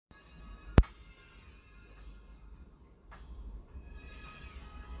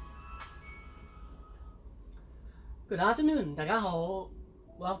Good afternoon，大家好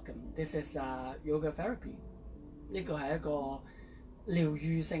 ，Welcome。This is yoga therapy。呢個係一個療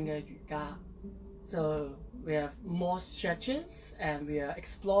愈性嘅瑜伽。So we have more stretches and we are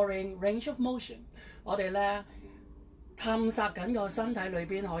exploring range of motion。我哋咧探索緊個身體裏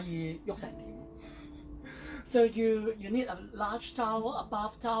邊可以喐成點。So you need a large towel, a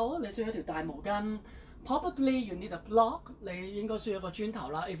bath towel。你需要一條大毛巾。Probably you need a block。你應該需要一個磚頭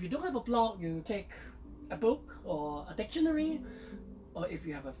啦。If you don't have a block, you take a book or a dictionary, or if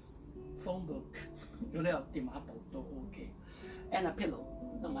you have a phone book， 如果你有電話簿都 OK。And a pillow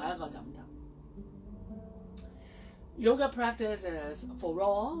同埋一個枕頭。Yoga practice is for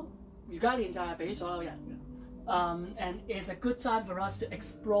all， 瑜伽練習係俾所有人嘅。And it's a good time for us to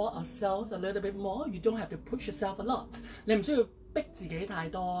explore ourselves a little bit more. You don't have to push yourself a lot。你唔需要逼自己太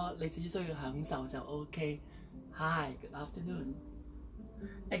多，你只需要享受就 OK。Hi, good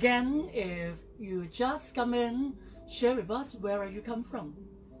afternoon。Again, if you just come in, share with us where you come from.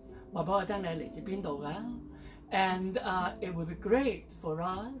 話俾我聽你嚟自邊度嘅。And it would be great for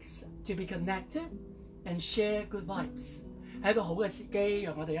us to be connected and share good vibes. 係一個好嘅時機，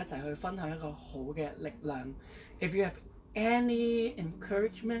讓我哋一齊去分享一個好嘅力量。If you have any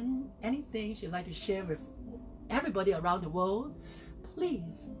encouragement, anything you'd like to share with everybody around the world,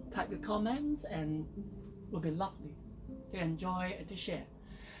 please type your comments and it would be lovely to enjoy and to share。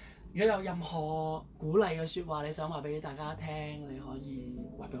如果有任何鼓勵嘅説話，你想話俾大家聽，你可以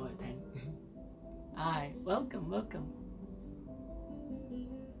話俾我哋聽。Hi, welcome, welcome.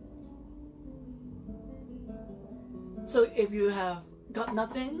 So if you have got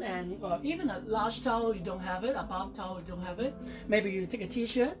nothing and or even a large towel you don't have it, a bath towel you don't have it, maybe you take a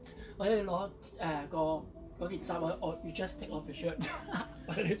T-shirt， 或者你攞嗰件衫，or you just take off your shirt，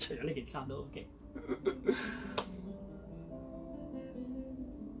 或者你除咗呢件衫都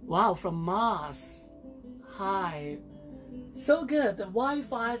OK。Wow, from Mars. Hi. So good. The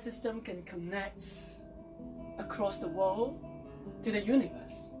Wi-Fi system can connect across the world to the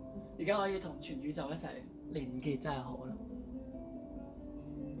universe. 而家可以同全宇宙一齊連結，真係好啦。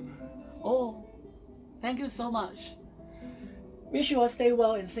Oh, thank you so much. Wish you all stay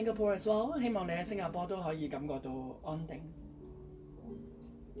well in Singapore as well. 希望你喺新加坡都可以感覺到安定。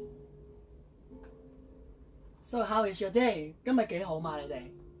So how is your day? 今日幾好嘛？你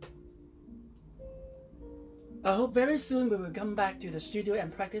哋？I hope very soon we will come back to the studio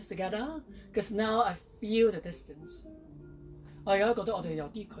and practice together, because now I feel the distance. 我而家覺得我哋有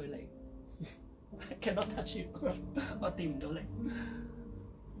啲距離。I cannot touch you， 我掂唔到你。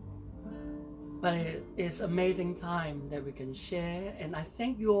But it's amazing time that we can share, and I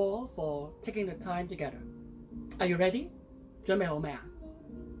thank you all for taking the time together. Are you ready? 準備好未啊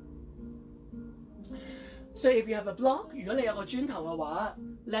？So if you have a block， 如果你有個磚頭嘅話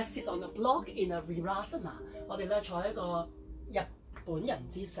 ，let's sit on a block in a virasana。我哋咧坐喺一個日本人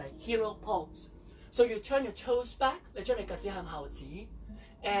姿勢 hero pose。So you turn your toes back， 你將你腳趾向後指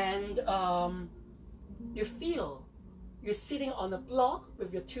 ，and you feel you're sitting on a block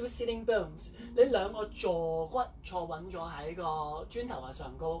with your two sitting bones。你兩個坐骨坐穩咗喺個磚頭嘅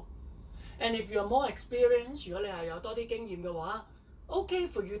上高。And if you're more experienced， 如果你係有多啲經驗嘅話，OK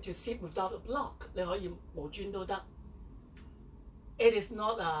for you to sit without a block， 你可以冇磚都得。It is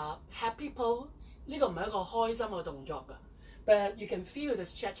not a happy pose， 呢個唔係一個開心嘅動作㗎。But you can feel the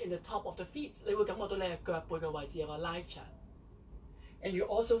stretch in the top of the feet， 你會感覺到你嘅腳背嘅位置有個拉長。And you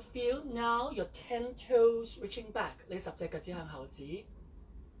also feel now your 10 toes reaching back， 你10隻腳趾向後指。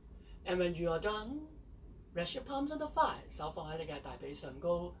And when you are done， rest your palms on the thighs， 手放喺你嘅大髀上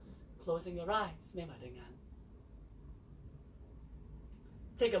高 ，closing your eyes， 眯埋對眼。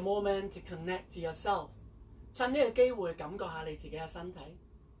Take a moment to connect to yourself， 趁呢個機會感覺下你自己嘅身體。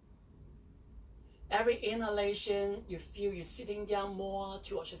Every inhalation you feel you sitting down more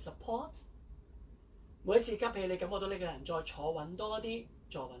towards your support。每一次吸氣，你感覺到你個人再坐穩多啲，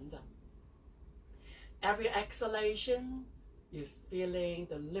坐穩陣。Every exhalation you feeling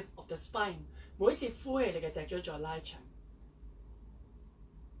the lift of the spine。每一次呼氣，你嘅脊椎再拉長。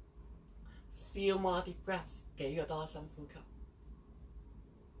Feel more deep breaths， 幾個多深呼吸。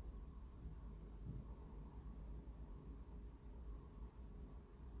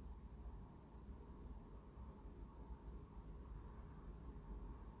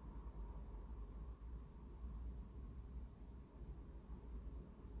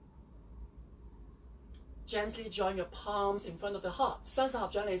Gently join your palms in front of the heart， 雙手合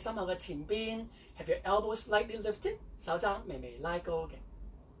掌你心口嘅前邊 ，have your elbows slightly lifted， 手踭微微拉高嘅。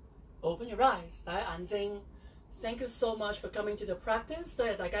Open your eyes， 打開眼睛。Thank you so much for coming to the practice， 多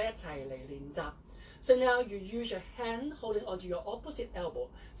謝大家一齊嚟練習。So now you use your hand holding onto your opposite elbow，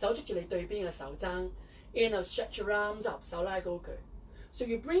 手捉住你對邊嘅手踭 Inhale, stretch your arms up，手拉高佢。So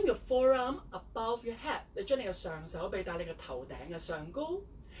you bring your forearm above your head， 你將你嘅上手臂帶你嘅頭頂嘅上高。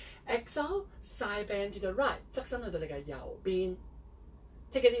Exhale, side bend to the right， 側身去到你嘅右邊。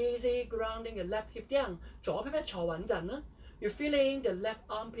Take it easy, grounding your left hip down， 左 pat pat 坐穩陣啦。You're feeling the left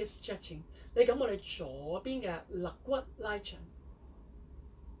armpit stretching， 你感覺你左邊嘅肋骨拉長。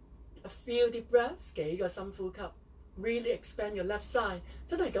A few deep breaths， 幾個深呼吸。Really expand your left side，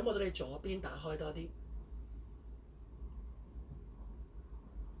 真係感覺到你左邊打開多啲。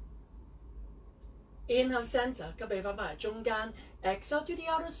Inhale center， 吸氣翻返嚟中間。Exhale to the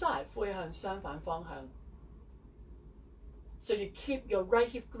other side， 呼氣向相反方向。So you keep your right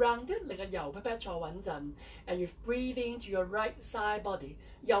hip grounded， 你嘅右 pat pat 坐穩陣 ，and you breathe into your right side body，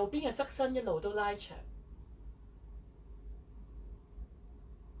 右邊嘅側身一路都拉長。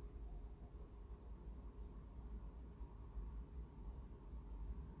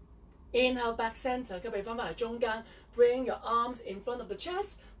Inhale back center， 吸氣翻返嚟中間 ，bring your arms in front of the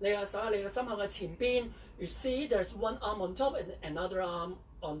chest， 你嘅手喺你嘅心口嘅前邊。You see there's one arm on top and another arm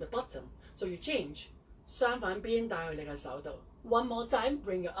on the bottom， so you change， 相反邊帶去你嘅手度。One more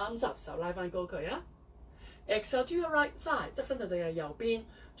time，bring your arms up， 手拉翻高佢啊。Exhale to your right side， 側身到你嘅右邊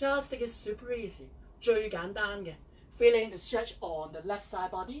 ，just take it super easy， 最簡單嘅 ，feeling the stretch on the left side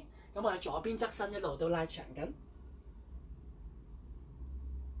body， 咁我哋左邊側身一路都拉長緊。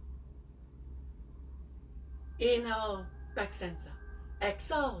Inhale, back center.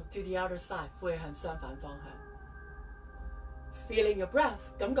 Exhale to the other side， 呼氣向相反方向。Feeling your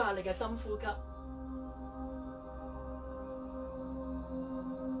breath， 感覺下你嘅深呼吸。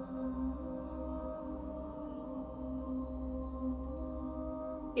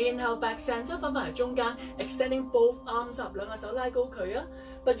Inhale, back center， 翻返嚟中間 ，extending both arms up， 兩個手拉高佢啊。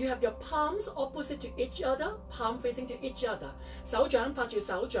But you have your palms opposite to each other， palm facing to each other， 手掌拍住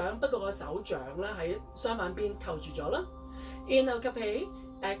手掌，不過個手掌咧喺相反邊扣住咗啦。Inhale 吸氣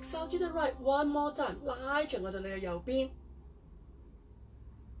 ，exhale to the right，one more time， 拉長去到你嘅右邊。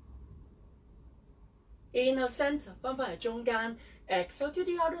Inhale center， 翻返嚟中間 ，exhale to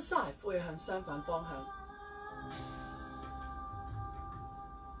the other side， 呼氣向相反方向。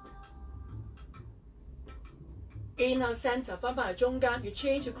Inhale center， 翻返嚟中間，要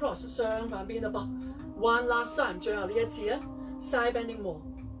change to cross 相反邊啦噃。One last time， 最後呢一次啊 ，side bending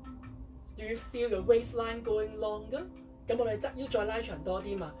more。Do you feel your waistline going longer？ 咁我哋側腰再拉長多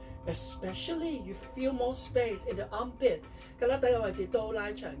啲嘛 ，especially you feel more space in the armpit， 個甩底嘅位置都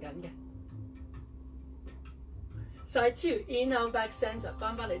拉長緊嘅。Side two， inhale back center，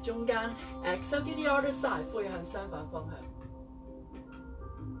 翻返嚟中間 ，exhale to the other side， 呼氣向相反方向。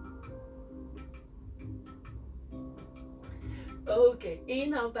OK，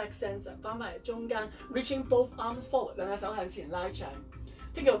 inhale back center， 翻返嚟中間 ，reaching both arms forward， 兩隻手向前拉長。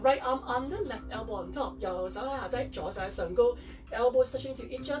Take your right arm under, left elbow on top， 右手喺下低，左手喺上高 ，elbows touching to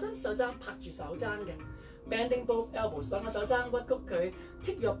each other， 手踭拍住手踭嘅。Bending both elbows， 兩個手踭屈曲佢。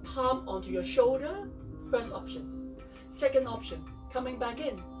Take your palm onto your shoulder， first option。Second option, coming back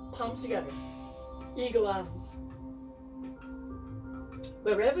in, palms together, eagle arms.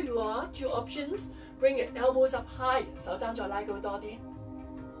 Wherever you are, two options. Bring your elbows up high， 手踭再拉高多啲。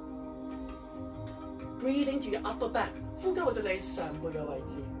Breathe into your upper back， 呼吸去到你上背嘅位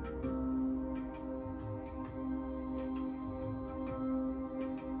置。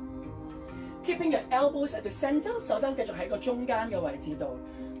Keeping your elbows at the center， 手踭繼續喺個中間嘅位置度。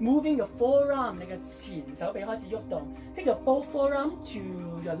Moving your forearm， 你嘅前手臂開始喐動。Take your both forearm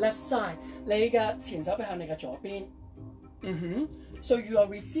to your left side， 你嘅前手臂向你嘅左邊。So you are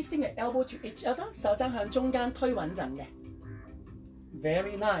resisting your elbow to each other， 手踭向中間推穩陣嘅。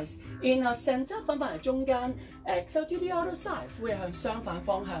Very nice。Inhale center， 翻返嚟中間 ，exhale to the other side， 呼氣向相反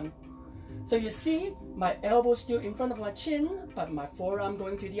方向。So you see my elbow still in front of my chin， but my forearm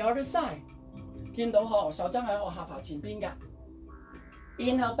going to the other side。見到我手踭喺我下巴前邊㗎。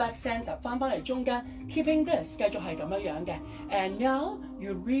Inhale back center， 翻返嚟中間 ，keeping this 繼續係咁樣嘅。And now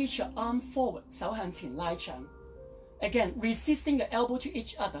you reach your arm forward， 手向前拉長。Again, resisting your elbow to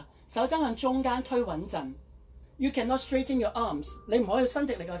each other， 手踭向中間推穩陣。You cannot straighten your arms， 你唔可以伸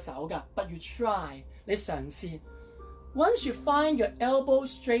直你個手㗎 ，but you try， 你嘗試。Once you find your elbow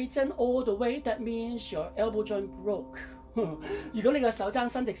straighten all the way, that means your elbow joint broke 如果你個手踭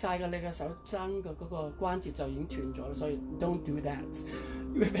伸直晒嘅，你個手踭嘅嗰個關節就已經斷咗啦，所以 don't do that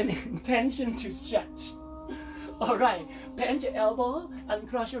with an intention to stretch. All right, bend your elbow and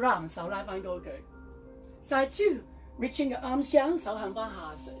cross your arms， 手拉翻高佢。Side two, reaching your arms down， 手向翻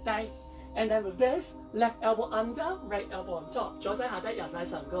下垂低。And then with this, left elbow under, right elbow on top， 左手下低，右手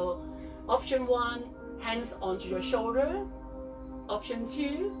上高。Option one, hands onto your shoulder. Option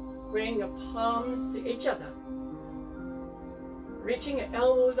two, Bring your palms to each other. Reaching your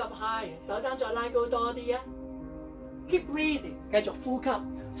elbows up high. 手踭再拉高多啲啊。Keep breathing. 繼續呼吸。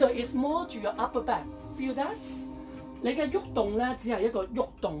So it's more to your upper back. Feel that? 你嘅喐動咧，只係一個喐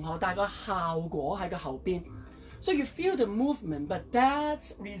動呵，但係個效果喺個後邊。So you feel the movement, but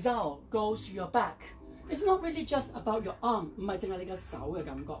that result goes to your back. It's not really just about your arm， 唔係淨係你嘅手嘅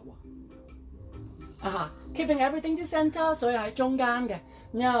感覺喎。Keeping everything to center， 所以喺中間嘅。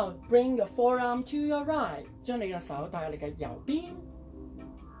Now bring your forearm to your right， 將你嘅手帶入你嘅右邊。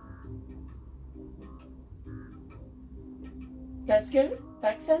That's good.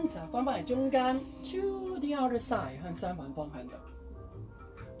 Back center， 翻返嚟中間 to the other side， 向相反方向度。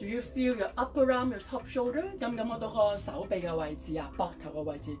Do you feel your upper arm, your top shoulder？ 感唔感覺到個手臂嘅位置啊，膊頭嘅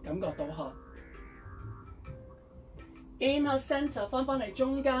位置感覺到呵？ Inhale center， 翻返嚟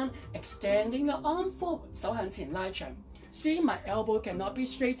中間 ，extending your arm forward， 手向前拉長。See my elbow cannot be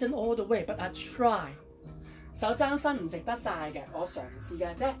straightened all the way，but I try。手踭伸唔直得晒嘅，我嘗試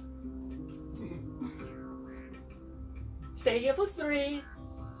嘅啫。Stay here for 3,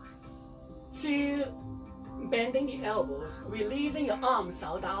 2, bending the elbows, releasing your arms，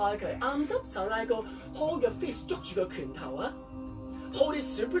 手打開佢，啱濕手拉高 ，hold your fist， 捉住個拳頭啊 ，hold it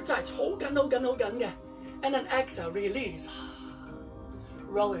super tight， 好緊好緊好緊嘅 ，and then exhale release，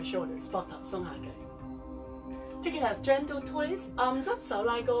 roll your shoulders， 膊頭鬆下佢 ，taking a gentle twist， 啱濕手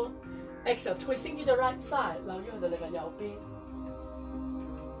拉高 ，exhale twisting to the right side， 留於去到你嘅右邊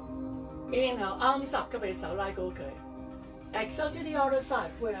 ，inhale 啱濕吸氣手拉高佢。Exhale to the other side，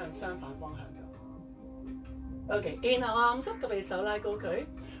 呼氣向相反方向度。OK，inhale 啱濕，吸氣手拉高佢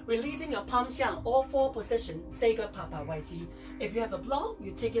 ，releasing your palms down all four position， 四個拍拍位置。If you have a block,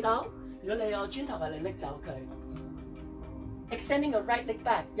 you take it out。如果你有磚頭嘅，你拎走佢。Extending your right leg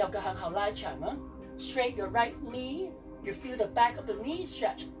back， 右腳向後拉長啦。Straight your right knee， you feel the back of the knee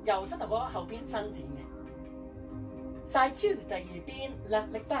stretch， 右膝頭哥後邊伸展嘅。Side 2， 第二邊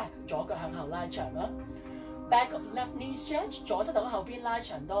left leg back， 左腳向後拉長啦。Back of left knee stretch， 左膝頭後邊拉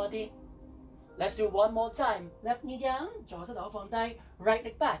長多啲。Let's do one more time。Left knee down， 左膝頭放低 ，right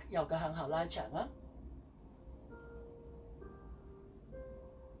leg back， 右腳向後拉長啦。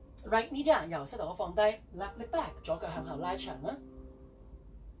Right knee down， 右膝頭放低 ，left leg back， 左腳向後拉長啦。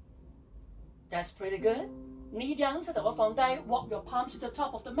That's pretty good。Knee down， 膝頭哥放低 ，walk your palms to the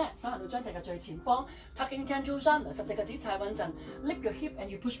top of the mat， 手行到張席嘅最前方 ，tucking toes under， 10隻腳趾踩穩陣 ，lift your hip and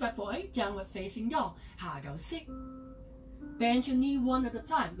you push back for a downward facing dog， 下嚿 sit。Bend your knee one at a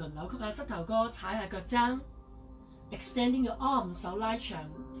time， 輪流曲下膝頭哥，踩下腳踭 ，extending your arms， 手拉長。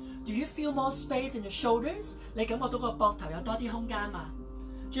Do you feel more space in your shoulders？ 你感覺到個膊頭有多啲空間嘛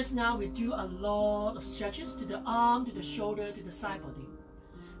 ？Just now we do a lot of stretches to the arm, to the shoulder, to the side body。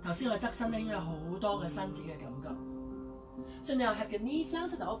頭先我側身咧已經有好多嘅伸展嘅感覺。So now have your knees down，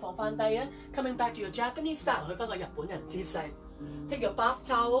 膝頭哥放翻低啊 ，coming back to your Japanese style， 去翻個日本人姿勢。Take your bath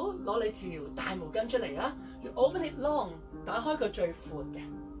towel， 攞你條大毛巾出嚟啊 ，you open it long， 打開佢最闊嘅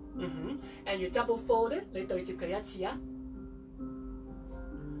，and you double fold it， 你對接佢一次啊。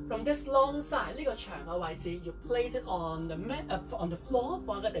From this long side， 呢個長嘅位置 ，you place it on the on the floor，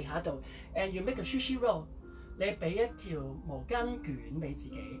 放喺地下度 ，and you make a sushi roll。你俾一條毛巾捲俾自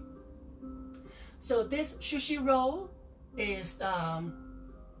己。So this sushi roll is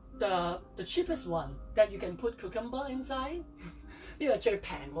the cheapest one that you can put cucumber inside 呢個最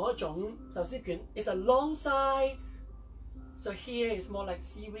平嗰種壽司卷 It's a long side so here is more like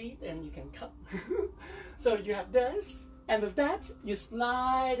seaweed and you can cut so you have this and with that you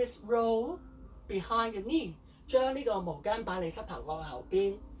slide this roll behind your knee 將呢個毛巾擺你膝頭哥後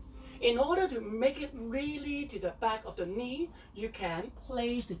邊 In order to make it really to the back of the knee you can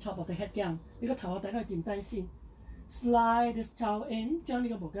place the top of the head down 你個頭殼頂佢墊低先 Slide this towel in 將呢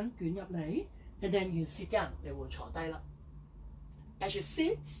個毛巾捲入嚟 and then you sit down 你會坐低啦 As you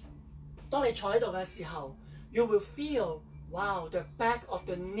sit 當你坐喺度嘅時候 you will feel wow the back of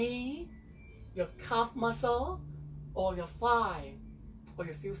the knee your calf muscle or your thigh or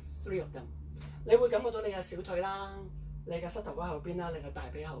you feel 3 of them 你會感覺到你嘅小腿啦你嘅膝頭哥後邊啦，你嘅大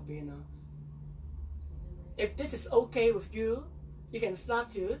髀後邊啦。If this is okay with you, you can start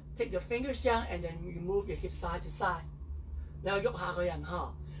to take your fingers down and then you move your hips side to side. 你又喐下個人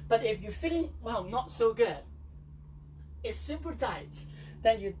嚇。But if you're feeling well not so good, it's super tight.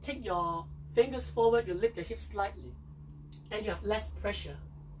 Then you take your fingers forward, you lift your hips slightly. Then you have less pressure.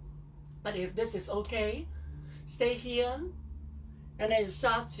 But if this is okay, stay here, and then you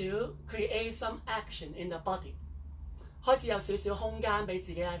start to create some action in the body. 開始有少少空間俾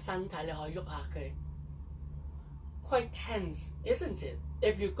自己嘅身體，你可以喐下佢。Quite tense, isn't it?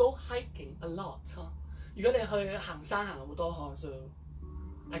 If you go hiking a lot， 如果你去行山行好多，so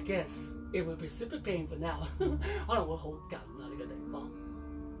I guess it will be super painful now 可能會好緊啊呢個地方。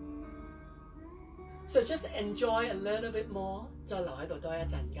So just enjoy a little bit more， 再留喺度多一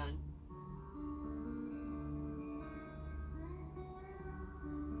陣間。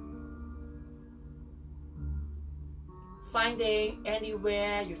Finding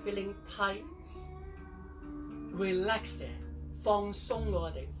anywhere you're feeling tight, relax there， 放鬆嗰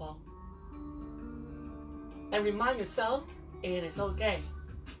個地方。And remind yourself it is okay，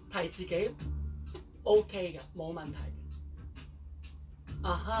 提自己 OK 嘅，冇問題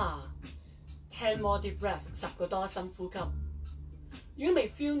嘅。10 more deep breaths， 10個多深呼吸。You may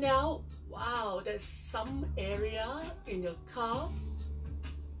feel now, wow, there's some area in your calf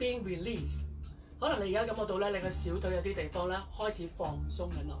being released。可能你而家感覺到咧，你個小腿有啲地方咧開始放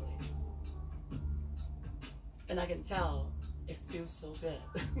鬆緊落嚟。And I can tell it feels so good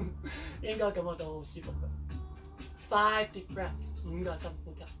應該感覺到好舒服嘅。5 deep breaths， 5個深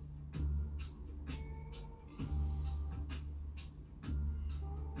呼吸。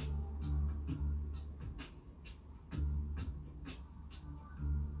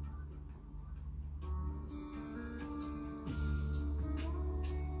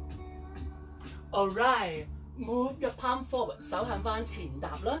Alright, move your palm forward， 手向翻前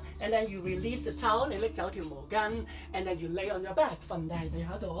踏啦 ，and then you release the towel， 你拎走條毛巾 ，and then you lay on your back， 瞓低喺地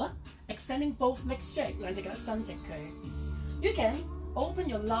下度啊 ，extending both legs straight， 兩隻腳伸直佢。You can open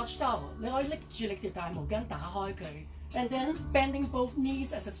your large towel， 你可以拎住你條大毛巾打開佢 ，and then bending both knees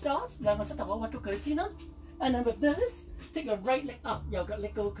as a start， 兩個膝頭哥屈曲佢先啦 ，and then with this，take your right leg up， 右腳拎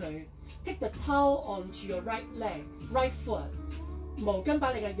高佢 ，take the towel onto your right leg，right foot， 毛巾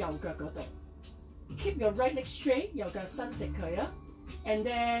擺你嘅右腳嗰度。Keep your right leg straight， 右腳伸直佢啊 ，and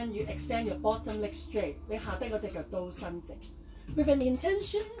then you extend your bottom leg straight， 你下低嗰隻腳都伸直。With an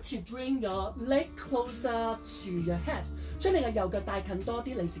intention to bring your leg closer to your head， 將你嘅右腳帶近多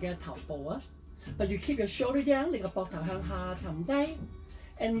啲你自己嘅頭部啊。But you keep your shoulder down， 你個膊頭向下沉低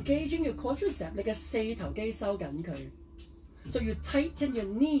 ，engaging your quadriceps， 你嘅四頭肌收緊佢。So you tighten your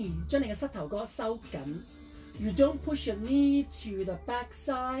knee， 將你嘅膝頭哥收緊。You don't push your knee to the back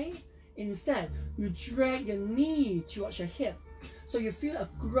side。Instead, you drag your knee towards your hip, so you feel a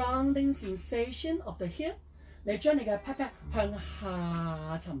grounding sensation of the hip. 你將你嘅 pat pat 向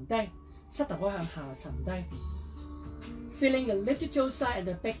下沉低，膝頭哥向下沉低。Feeling your little toe side and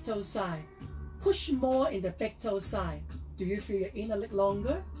the big toe side. Push more in the big toe side. Do you feel your inner leg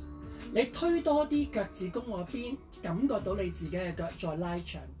longer? 你推多啲腳趾公嗰邊，感覺到你自己嘅腳再拉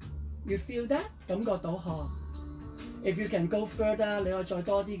長。You feel that？ 感覺到呵。If you can go further， 你可以再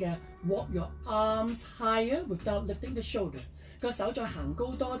多啲嘅 walk your arms higher without lifting the shoulder。個手再行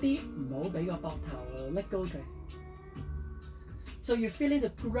高多啲，唔好俾個膊頭拎高佢。So you feeling the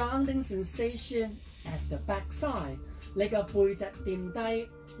grounding sensation at the back side。你個背脊掂低。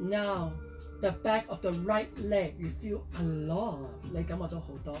Now the back of the right leg you feel a lot。你感覺到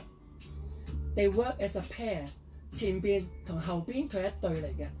好多。They work as a pair。前邊同後邊佢一對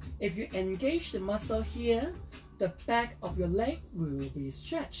嚟嘅。If you engage the muscle here，the back of your leg will be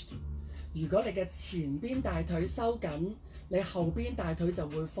stretched。如果你嘅前邊大腿收緊，你後邊大腿就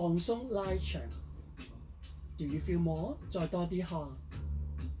會放鬆拉長。Do you feel more？ 再多啲呵。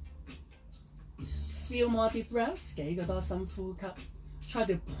Feel more deep breaths， 幾個多深呼吸。Try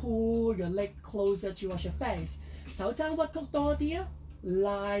to pull your leg closer towards your face。手踭屈曲多啲啊！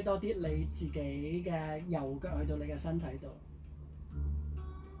拉多啲你自己嘅右腳去到你嘅身體度。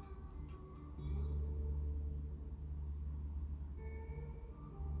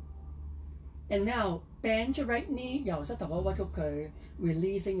And now bend your right knee， 右膝頭哥屈曲佢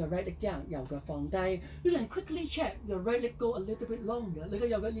 ，releasing your right leg down， 右腳放低。You can quickly check your right leg go a little bit longer， 你嘅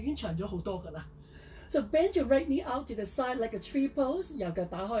右腳已經長咗好多㗎啦。So bend your right knee out to the side like a tree pose， 右腳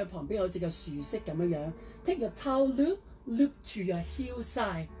打開去旁邊好似個樹式咁樣樣。Take your towel loop to your heel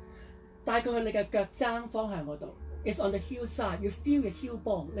side， 帶佢去你嘅腳踭方向嗰度。It's on the heel side， you feel your heel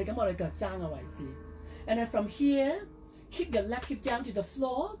bone， 你感覺你腳踭嘅位置。And then from here。Keep your left hip down to the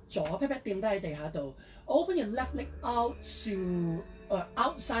floor， 左 pat pat 掂低喺地下度。Open your left leg out to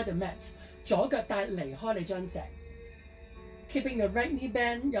outside the mat， 左腳帶離開你張席。Keeping your right knee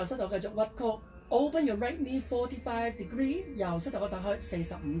bend， 右膝頭繼續屈曲。Open your right knee 45 degree， 右膝頭哥打開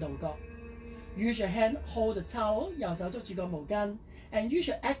45度角。Use your hand hold the towel， 右手捉住個毛巾。And use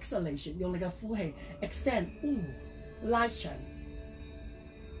your exhalation， 用你嘅呼氣 extend， 拉長。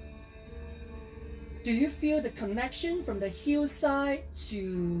Do you feel the connection from the heel side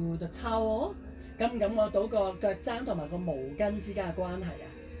to the towel？ 感唔感覺到個腳踭同埋個毛巾之間嘅關係啊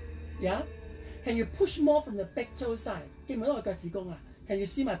 ？Yeah？ Can you push more from the big toe side？ 見唔見到個腳趾公啊 ？Can you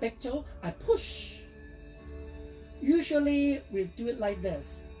see my big toe？ I push。Usually we do it like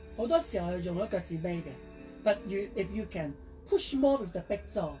this。好多時候係用咗腳趾尾嘅。But if you can push more with the big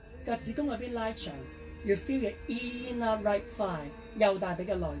jaw，腳趾公嗰邊拉長 ，you feel your inner right thigh 右大髀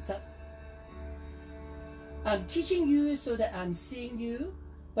嘅內側。I'm teaching you so that I'm seeing you,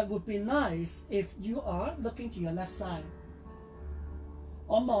 but would be nice if you are looking to your left side。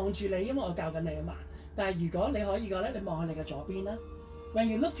我望住你，因為我教緊你啊嘛。但係如果你可以嘅咧，你望下你嘅左邊啦。When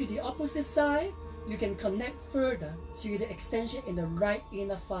you look to the opposite side, you can connect further to the extension in the right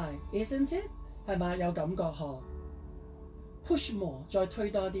inner thigh, isn't it？ 係咪有感覺嗬 ？Push more， 再推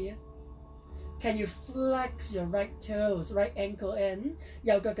多啲啊。Can you flex your right toes, right ankle in？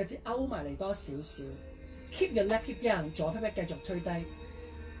 右腳腳趾勾埋嚟多少少。Keep your left hip down， 左屁屁繼續推低。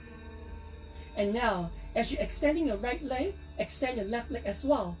And now, as you're extending your right leg, extend your left leg as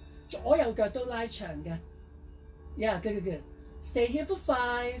well。左右腳都拉長嘅。Yeah, good, good, good. Stay here for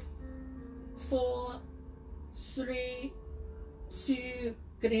 5, 4, 3, 2.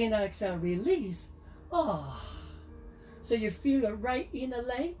 Good. Inhale, exhale, release. So you feel your right inner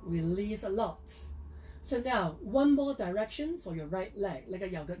leg release a lot. So now one more direction for your right leg. 你嘅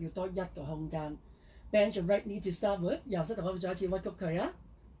右腳要多一個空間。Bend your right knee to start with. 右膝頭可以再一次屈曲佢啊。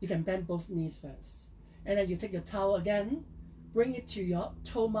You can bend both knees first, and then you take your towel again, bring it to your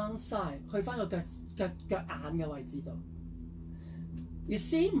toe mount side， 去翻個腳眼嘅位置度。You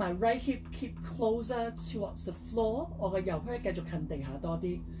see my right hip keep closer towards the floor， 我嘅右屁繼續近地下多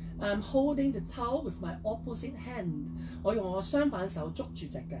啲。I'm holding the towel with my opposite hand， 我用我相反手捉住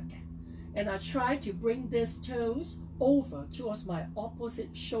隻腳嘅。And I try to bring these toes over towards my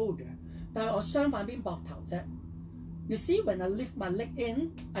opposite shoulder， 但係我相反邊膊頭啫。You see when I lift my leg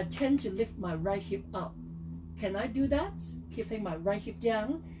in， I tend to lift my right hip up。 Can I do that? Keeping my right hip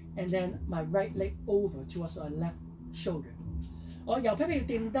down and then my right leg over towards my left shoulder。 我右屁屁要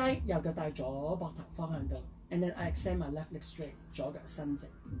掂低，右腳帶左膊頭方向度 ，and then I extend my left leg straight， 左腳伸直。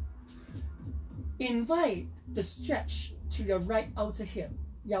Invite the stretch to your right outer hip，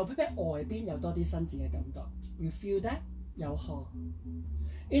 右屁屁外邊有多啲伸展嘅感覺。You feel that？ 有呵。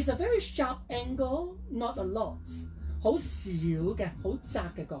It's a very sharp angle, not a lot， 好少嘅，好窄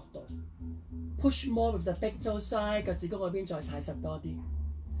嘅角度。Push more with the big toe side， 腳趾公嗰邊再踩實多啲。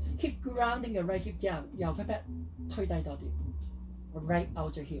Keep grounding your right hip down， 右屁屁推低多啲。Right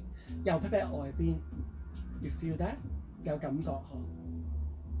outer hip， 右屁屁外邊 ，you feel that？ 有感覺呵。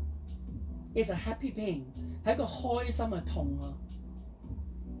It's a happy pain， 係一個開心嘅痛啊。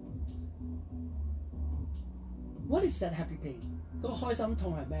What is that happy pain？ 嗰個開心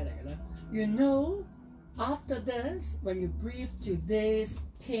痛係咩嚟嘅咧 ？You know, after this, when you breathe to this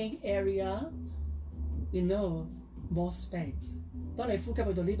pain area, you know more space。當你呼吸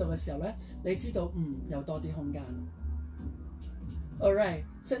去到呢度嘅時候咧，你知道有多啲空間。Alright,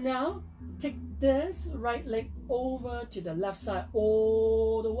 so now take this right leg over to the left side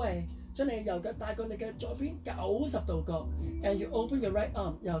all the way， 將你嘅右腳帶過你嘅左邊90度角 ，and you open your right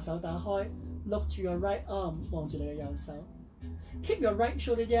arm， 右手打開 ，look to your right arm， 望住你嘅右手 ，keep your right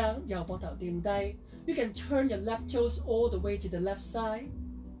shoulder down， 右膊頭掂低 ，you can turn your left toes all the way to the left side，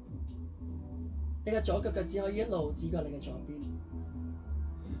 你嘅左腳腳趾可以一路指過你嘅左邊。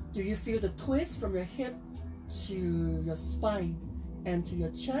Do you feel the twist from your hip to your spine？And to your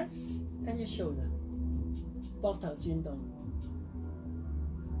chest and your shoulder， 膊頭轉動。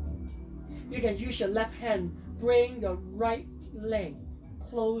You can use your left hand bring your right leg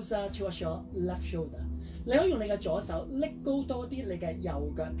closer towards your left shoulder。你可以用你嘅左手拎高多啲你嘅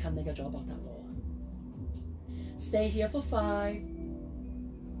右腳近你嘅左膊頭喎。Stay here for 5,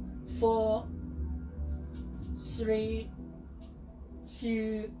 4, 3,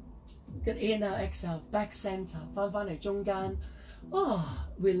 2。Good. Inhale, exhale, back center， 翻嚟中間。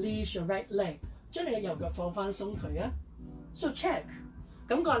Release your right leg， 將你嘅右腳放翻鬆佢啊。So check，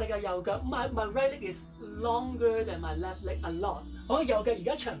 感覺你嘅右腳 my right leg is longer than my left leg a lot。我嘅右腳而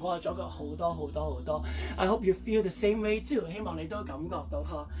家長過我左腳好多好多好多。I hope you feel the same way too， 希望你都感覺到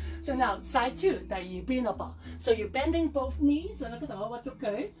呵。So now side 2， 第二邊咯噃。So you bending both knees， 兩個膝頭可以屈曲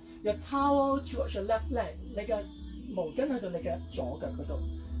佢。Your towel towards your left leg， 你嘅毛巾去到你嘅左腳嗰度。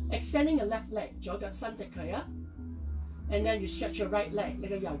Extending your left leg， 左腳伸直佢啊。And then you stretch your right leg， 你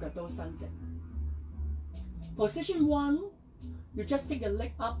嘅右腳都伸直。Position 1， you just take your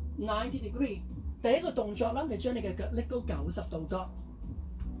leg up 90 degree。第一個動作啦，你將你嘅腳拎高90度角。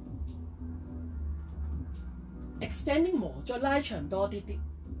Extending more， 再拉長多啲啲。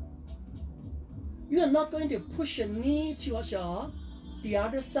You are not going to push your knee towards the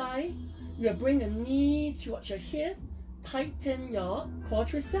other side. You are bring your knee towards your hip, tighten your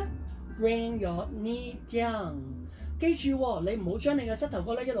quadricep, bring your knee down。記住喎，你唔好將你嘅膝頭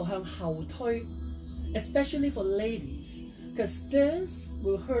哥咧一路向後推， especially for ladies, because this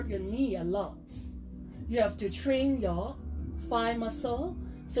will hurt your knee a lot. You have to train your thigh muscle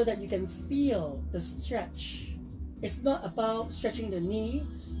so that you can feel the stretch. It's not about stretching the knee,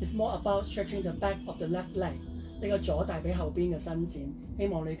 it's more about stretching the back of the left leg. 你個左大髀後邊嘅伸展，希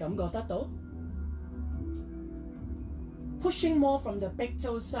望你感覺得到。Pushing more from the big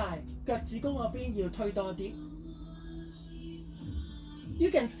toe side， 腳趾公嗰邊要推多啲。You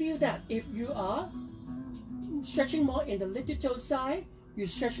can feel that if you are stretching more in the little toe side, you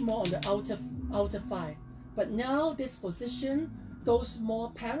stretch more on the outer thigh. But now this position goes more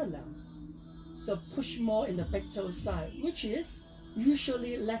parallel. So push more in the big toe side, which is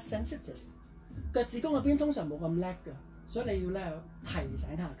usually less sensitive. 腳趾公嗰邊通常冇咁叻㗎，所以你要咧提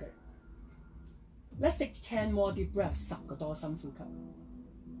醒下佢。Let's take 10 more deep breaths， 10個多深呼吸。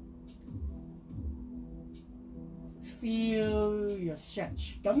Feel your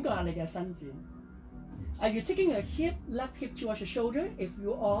stretch， 感覺下你嘅伸展。Are you taking your left hip towards your shoulder? If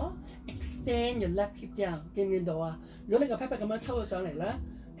you are, extend your left hip down。見唔見到啊？如果你個 pat pat 咁樣抽咗上嚟咧，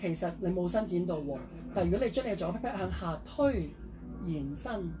其實你冇伸展到喎。但係如果你將你嘅左 pat pat 向下推延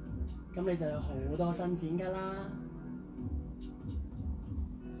伸，咁你就有好多伸展㗎啦。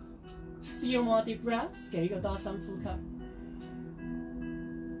Few more deep breaths， 幾個多深呼吸。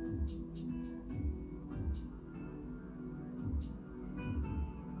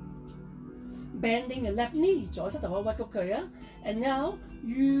Bending your left knee， 左膝頭可以屈曲佢啊。And now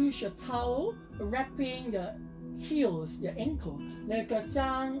use your towel wrapping your heels, your ankle， 你嘅腳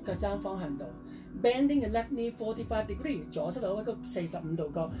踭方向度。Bending your left knee 45 degree， 左膝頭屈曲45度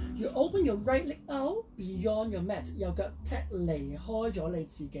角。You open your right leg out beyond your mat， 右腳踢離開咗你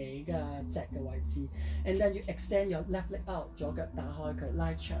自己嘅脊嘅位置。And then you extend your left leg out， 左腳打開佢，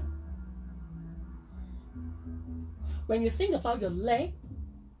拉長。When you think about your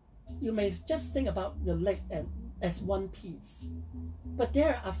leg，you may just think about your leg as one piece, but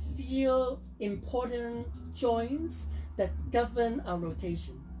there are a few important joints that govern our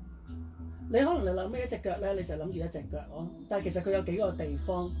rotation. 你可能你諗起一隻腳咧，你就諗住一隻腳咯，但係其實佢有幾個地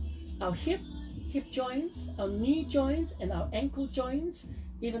方 ：our hip joints, our knee joints, and our ankle joints,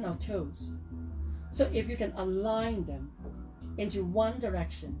 even our toes. So if you can align them into one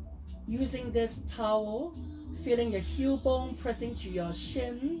direction, using this towel, feeling your heel bone pressing to your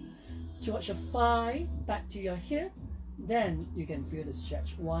shin.Towards your thigh, back to your hip, then you can feel the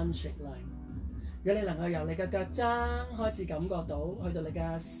stretch, one straight line. 如果你能夠由你嘅腳踭開始感覺到，去到你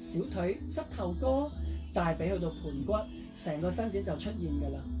嘅小腿、膝頭哥、大髀去到盤骨，成個伸展就出現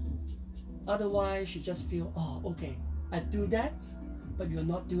㗎啦。Otherwise, you just feel, oh, okay, I do that, but you're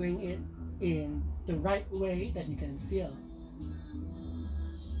not doing it in the right way that you can feel.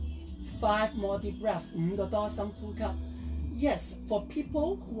 5 more deep breaths, 5個多深呼吸。Yes, for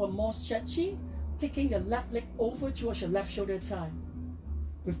people who are more stretchy, taking your left leg over towards your left shoulder side,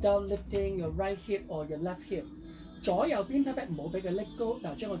 without lifting your right hip or your left hip. 左右邊 pat pat 唔好俾佢拎高，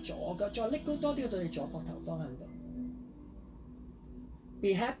但係將個左腳再拎高多啲，到你左膊頭方向度。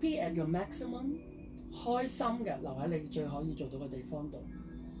Be happy at your maximum， 開心嘅留喺你最可以做到嘅地方度。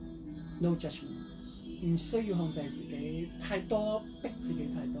No judgment， 唔需要控制自己太多，逼自己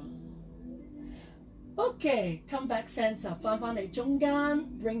太多。Okay, come back center， 翻嚟中間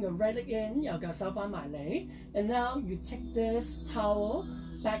 ，bring your right leg in， 右腳收翻埋嚟 ，and now you take this towel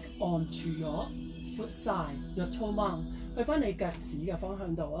back onto your foot side, your toe mount， 去翻你腳趾嘅方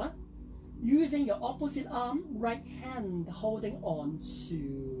向度啊。Using your opposite arm, right hand holding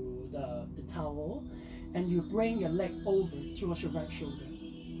onto the towel, and you bring your leg over towards your right shoulder.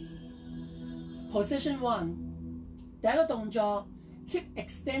 Position 1， 第一個動作。Keep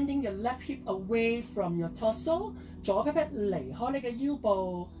extending your left hip away from your torso， 左 pat pat 離開你嘅腰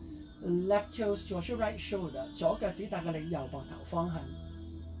部 ，left toes towards your right shoulder， 左腳趾帶過你右膊頭方向。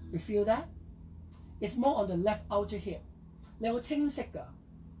You feel that? It's more on the left outer hip。你好清晰㗎。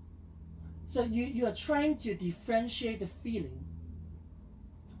So you are trying to differentiate the feeling.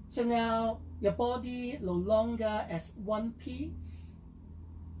 So now your body no longer as one piece.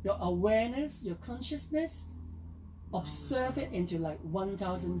 Your awareness, your consciousness.Observe it into like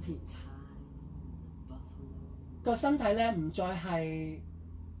 1,000 pieces。個身體咧唔再係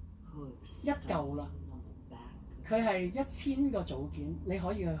一嚿啦，佢係1000個組件，你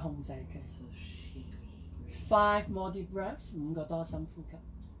可以去控制佢。5 more deep breaths， 5個多深呼吸。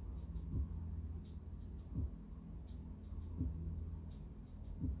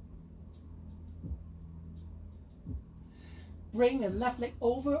Bring your left leg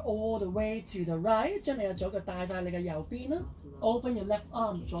over all the way to the right， 將你嘅左腳帶晒你嘅右邊啦。Open your left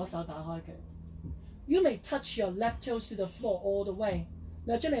arm， 左手打開佢。You may touch your left toes to the floor all the way。你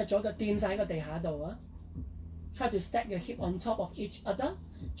你將你嘅左腳掂晒喺個地下度啊 ！Try to stack your hip on top of each other，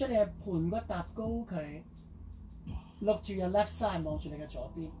 將你嘅盤骨搭高佢。Look to your left side， 望住你嘅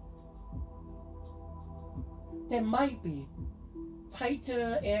左邊。There might be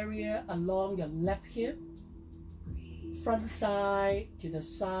tighter area along your left hip, front side to the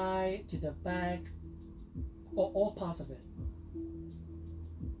side to the back, or all parts of it.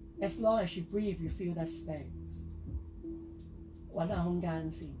 As long as you breathe, you feel that space. 揾下空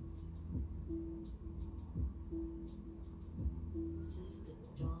間先。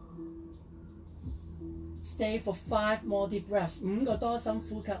Stay for 5 more deep breaths. 5個多深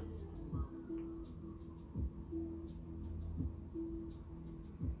呼吸。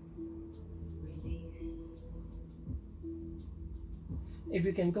If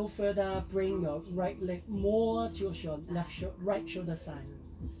you can go further, bring your right leg more towards your right shoulder side.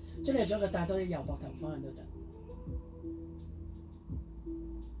 將你左腳帶多啲右膊頭方向都得。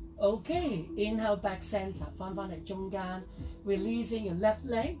Okay, inhale back center， 翻嚟中間 ，releasing your left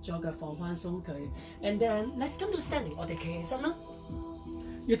leg， 左腳放翻鬆佢 ，and then let's come to standing， 我哋企起身啦。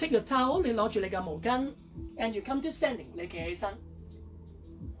You take your towel， 你攞住你嘅毛巾 ，and you come to standing， 你企起身。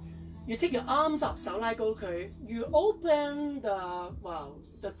You take your arms up， 手拉高佢。You open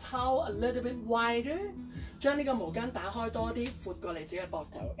the towel a little bit wider， 將呢個毛巾打開多啲，闊過你自己嘅膊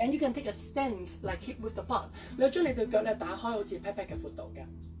頭。And you can take a stance like hip width apart， 你將你對腳咧打開好似 pat pat 嘅闊度嘅。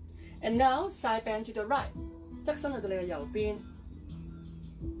And now side bend to the right， 側身去到你嘅右邊。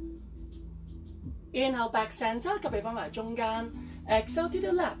Inhale back center， 吸氣翻埋中間。Exhale to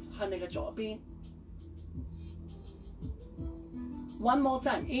the left， 向你嘅左邊。One more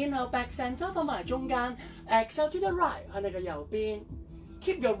time. Inhale back center， 翻埋中間。Exhale to the right， 向你嘅右邊。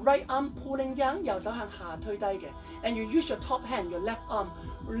Keep your right arm pulling down， 右手向下推低嘅。And you use your top hand, your left arm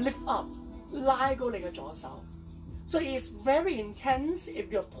lift up， 拉高你嘅左手。So it's very intense if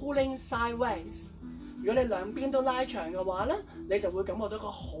you're pulling sideways。如果你兩邊都拉長嘅話咧，你就會感覺到一個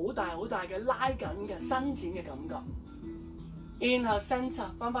好大嘅拉緊嘅伸展嘅感覺。Inhale center，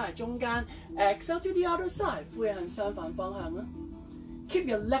 翻嚟中間。Exhale to the other side， 呼氣向相反方向啦。Keep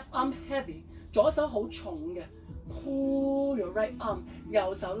your left arm heavy， 左手好重嘅。Pull your right arm，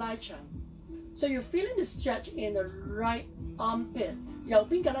 右手拉長。So you're feeling the stretch in the right armpit， 右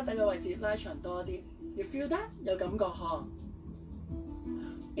邊胳肋底嘅位置拉長多啲。You feel that？ 有感覺嗬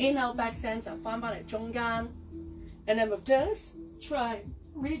 ？Inhale back center， 翻嚟中間。And then with this, try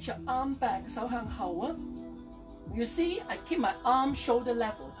reach your arm back， 手向後啊。You see, I keep my arm shoulder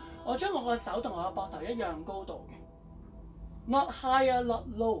level， 我將我個手同我個膊頭一樣高度嘅。Not higher, not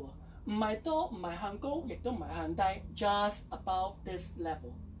lower， 唔係多，唔係向高，亦都唔係向低 ，just above this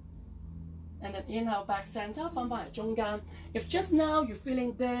level。And then inhale back center， 翻嚟中間。If just now you're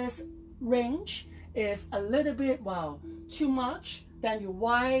feeling this range is a little bit too much, then you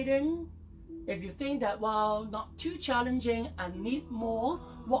widen. If you think that not too challenging and need more,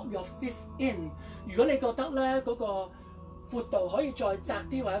 walk your fist in。如果你覺得咧嗰個闊度可以再窄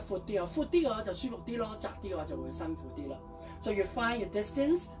啲或者闊啲闊啲嘅話就舒服啲咯，窄啲嘅話就會辛苦啲啦。So you find your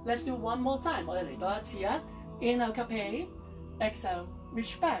distance. Let's do one more time。我哋嚟多一次啊。Inhale 吸氣 ，exhale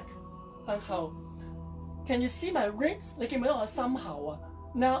reach back 向後。Can you see my ribs？ 你見唔見到我心口啊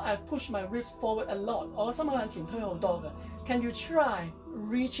 ？Now I push my ribs forward a lot。我個心口向前推好多嘅。Can you try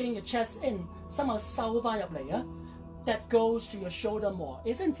reaching your chest in？ 心口收翻入嚟啊。That goes to your shoulder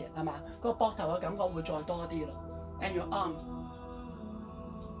more，isn't it？ 係嘛？個膊頭嘅感覺會再多啲啦。And your arm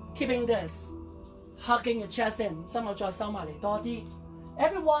keeping this。Hugging your chest in， 心口再收埋嚟多啲。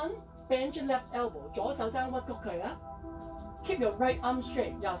Everyone bend your left elbow， 左手踭屈曲佢啊。Keep your right arm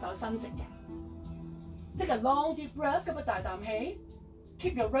straight， 右手伸直嘅。Take a long deep breath， 吸一大啖氣。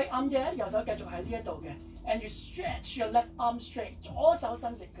Keep your right arm there， 右手繼續喺呢一度嘅。And you stretch your left arm straight， 左手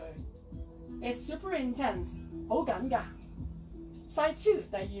伸直佢。It's super intense， 好緊㗎。Side 2，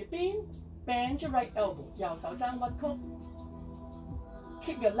 第二邊 bend your right elbow， 右手踭屈曲。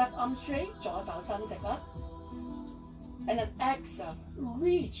Keep your left arm straight， 左手伸直啦。And then exhale,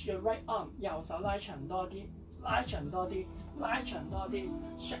 reach your right arm， 右手拉長多啲，拉長多啲，拉長多啲。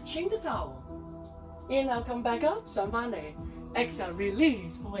Stretching the toe。Inhale come back up， 上翻嚟。Exhale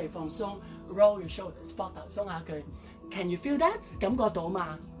release， 呼氣放鬆。Roll your shoulders， 膊頭鬆下佢。Can you feel that？ 感覺到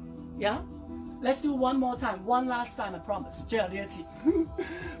嘛 ？Yeah。Let's do one more time, one last time, I promise。最後呢一次。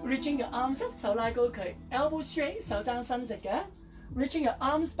Reaching your arms up， 手拉高佢。Elbow straight， 手踭伸直嘅。Reaching your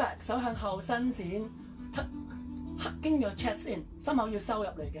arms back， 手向後伸展 ，hugging your chest in， 心口要收入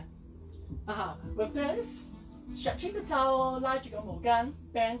嚟嘅。With this， stretching the towel， 拉住個毛巾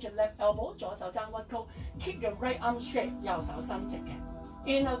 ，bend your left elbow， 左手踭屈曲 ，keep your right arm straight， 右手伸直嘅。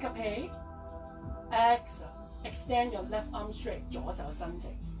Inhale 吸氣 ，exhale extend your left arm straight， 左手伸直。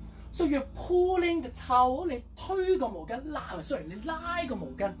So you're pulling the towel， 你推個毛巾你拉個毛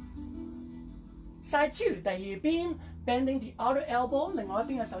巾。Side 2， 第二邊 bending the outer elbow， 另外一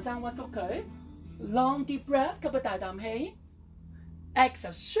邊嘅手踭屈曲佢。Long deep breath， 吸一大啖氣。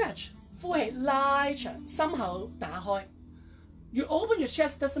Exhale stretch， 呼氣拉長，心口打開。You open your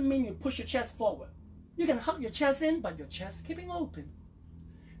chest doesn't mean you push your chest forward. You can hug your chest in, but your chest keeping open.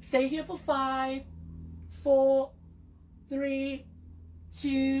 Stay here for 5, 4, 3,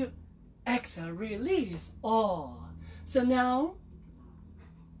 2, exhale, release. Oh, so now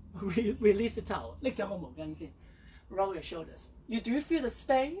release the towel. 拎走個毛巾先。Roll your shoulders. You do feel the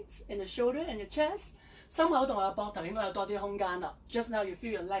space in the shoulder and your chest. 心口同埋膊頭應該有多啲空間啦。Just now you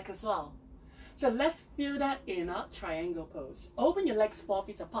feel your leg as well. So let's feel that in a triangle pose. Open your legs 4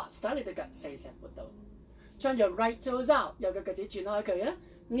 feet apart. Start 你對腳4隻闊度。Turn your right toes out. 右腳腳趾轉開佢啊。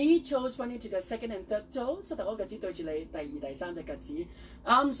Knee toes running to the second and third toe. 膝頭哥腳趾對住你第二、第三隻腳趾。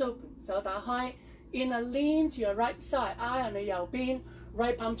Arms open， 手打開。In a lean to your right side. Eye 向你右邊。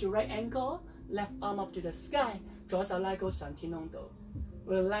Right palm to right ankle. Left arm up to the sky. 左手拉高上天空度。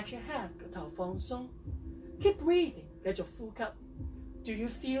Relax your head， 個頭放鬆。Keep breathing， 繼續呼吸。Do you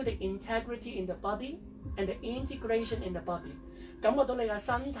feel the integrity in the body and the integration in the body？ 感覺到你嘅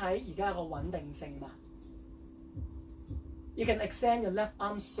身體而家有個穩定性嘛 ？You can extend your left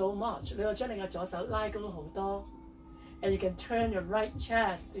arm so much， 你可以將你嘅左手拉高好多。And you can turn your right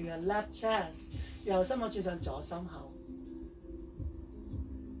chest to your left chest， 由心口轉上左心口。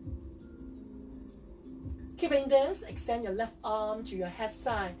Keeping this, extend your left arm to your head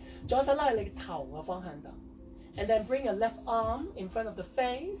side， 左手拉去你嘅頭嘅方向度。And then bring your left arm in front of the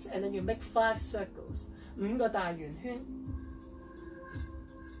face, and then you make 5 circles， 5個大圓圈。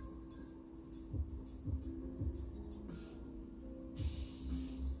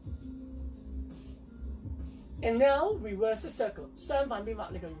And now reverse the circle， 相反邊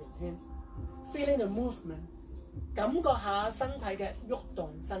畫呢個圓圈。Feeling the movement， 感覺下身體嘅喐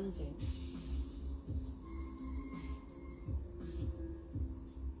動伸展。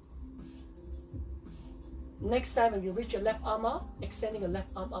Next time when you reach your left arm up, extending your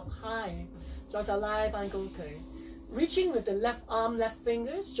left arm up high， 左手拉翻高佢。Reaching with the left arm, left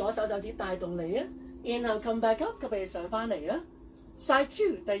fingers， 左手手指帶動你啊。Inhale, come back up， 吸氣上翻嚟啊。Side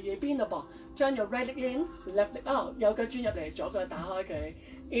 2， 第二邊嘞噃。Turn your right leg in, left leg out， 右腳轉入嚟，左腳打開佢。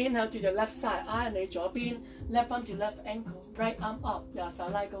Inhale to the left side， 挨你左邊 ，left arm to left ankle， right arm up， 右手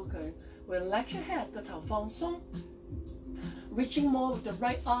拉高佢。Relax your head， 個頭放鬆。Reaching more with the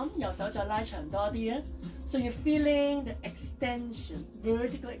right arm， 右手再拉長多啲啊。So you're feeling the extension,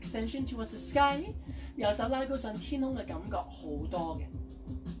 vertical extension towards the sky， 右手拉高上天空嘅感覺好多嘅。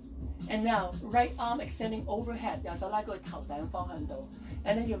And now right arm extending overhead， 右手拉高去頭頂方向度。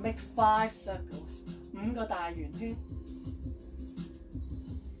And then you make 5 circles， 5個大圓圈。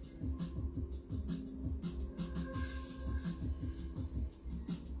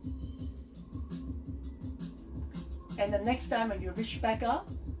And the next time when you reach back up,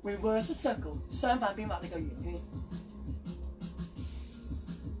 reverse the circle， 相反邊畫呢個圓圈。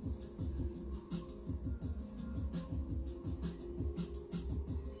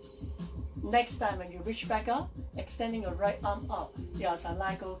Next time when you reach back up, extending your right arm up， 右手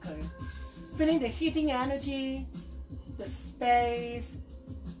拉高佢。Feeling the heating energy, the space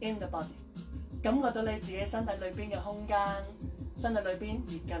in the body， 感覺到你自己身體裏邊嘅空間，身體裏邊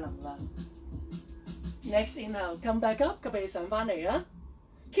熱嘅能量。Next inhale, come back up， 吸氣上翻嚟啊。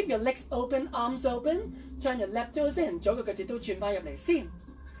Keep your legs open, arms open. Turn your left toes in， 左個腳趾都轉翻入嚟先。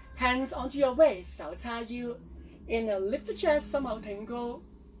Hands onto your waist， 手叉腰。Inhale, lift the chest， 心口挺高。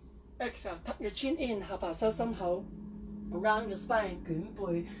Exhale, tuck your chin in， 下巴收心口。Round your spine， 捲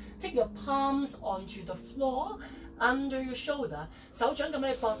背。Take your palms onto the floor, under your shoulder， 手掌咁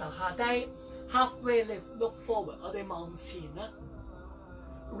喺膊頭下低。Halfway lift, look forward， 我哋望前啦。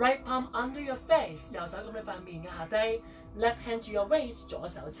Right palm under your face， 右手咁喺塊面嘅下低。Left hand to your waist， 左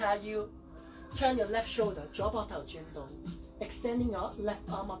手叉腰。Turn your left shoulder， 左膊頭轉動。Extending your left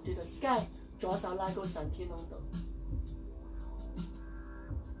arm up to the sky， 左手拉高上天空度。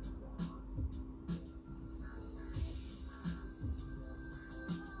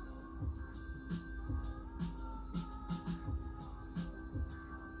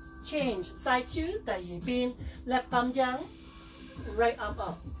Change side 2， 第二邊 left palm down， right arm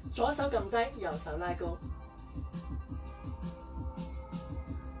up， 左手撳低，右手拉高。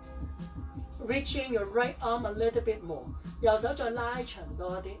Reaching your right arm a little bit more， 右手再拉長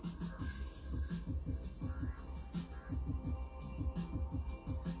多啲。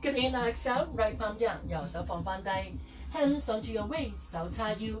Good inhale exhale， right palm down， 右手放翻低。Hands onto your waist， 手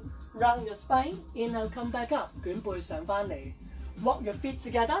叉腰。Round your spine, inhale, come back up，捲背上翻嚟。Walk your feet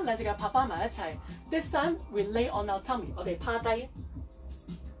together， 兩隻腳拍翻埋一齊。This time we lay on our tummy， 我哋趴低。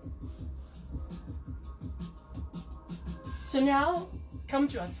So now come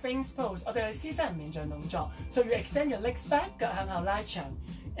to a Sphinx pose， 我哋去獅身人面像動作。So you extend your legs back， 腳向後拉長。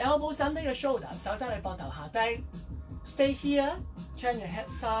Elbows under your shoulder， 手揸你膊頭下低。Stay here， turn your head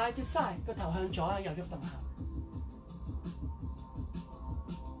side to side， 個頭向左右喐動下。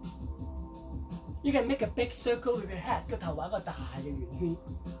You can make a big circle with your head， 個頭畫個大嘅圓圈。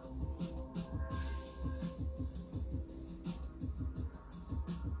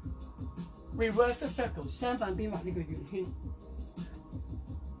Reverse the circle， 相反邊畫呢個圓圈。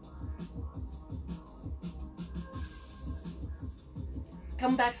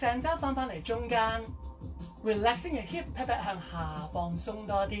Come back center， 翻嚟中間。Relaxing your hip， pat pat 向下放鬆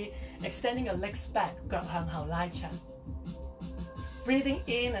多啲。Extending your legs back， 腳向後拉長。Breathing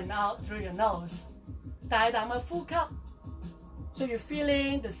in and out through your nose， 大啖嘅呼吸。So you're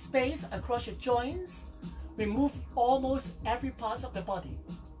feeling the space across your joints. Remove almost every part of the body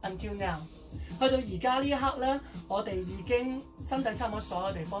until now。去到而家呢一刻咧，我哋已經身體差唔多所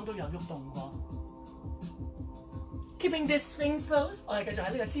有地方都有喐動過。Keeping this Sphinx pose， 我哋繼續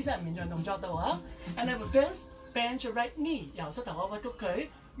喺呢個獅身人面像動作度啊。And then with this, bend your right knee， 右膝頭屈曲佢。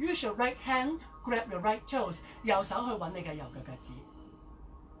Use your right hand, grab your right toes， 右手去揾你嘅右腳腳趾。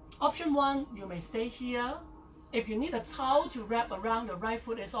Option 1, you may stay here. If you need a towel to wrap around your right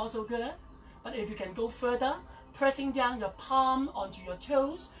foot, it's also good. But if you can go further, pressing down your palm onto your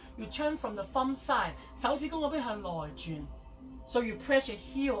toes, you turn from the thumb side， 手指公嗰邊向內轉。So you press your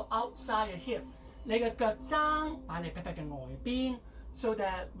heel outside your hip， 你嘅腳踭擺你屁屁嘅外邊 ，so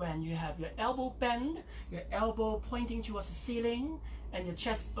that when you have your elbow bend, your elbow pointing towards the ceiling and your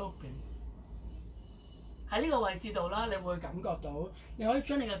chest open。喺呢個位置度啦，你會感覺到你可以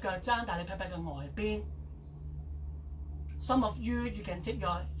將你嘅腳踭帶你屁屁嘅外邊。Some of you can take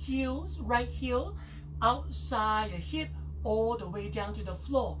your heels, right heel, outside your hip, all the way down to the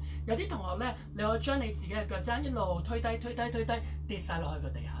floor。有啲同學咧，你可以將你自己嘅腳踭一路推低、推低、推低，跌晒落去個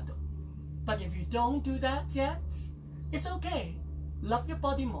地下度。But if you don't do that yet, it's okay. Love your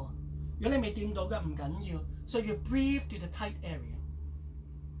body more。如果你未掂到嘅唔緊要 ，so you breathe to the tight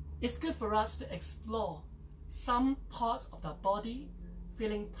area。It's good for us to explore some parts of the body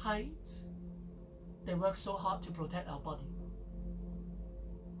feeling tight. They work so hard to protect our body。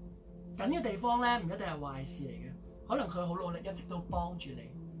緊嘅地方咧，唔一定係壞事嚟嘅，可能佢好努力一直都幫住你，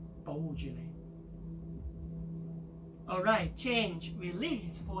保護住你。Alright, change,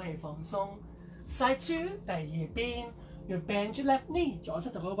 release， 呼氣放鬆。Side 2， 第二邊 ，you bend your left knee， 左膝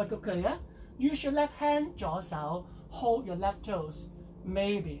頭屈曲佢啊。Use your left hand， 左手 hold your left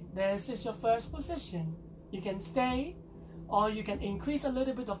toes。Maybe this is your first position. You can stay, or you can increase a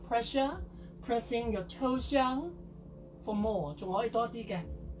little bit of pressure。Pressing your toes down for more， 仲可以多啲嘅。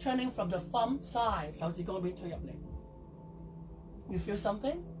Turning from the thumb side， 手指公嗰邊推入嚟。You feel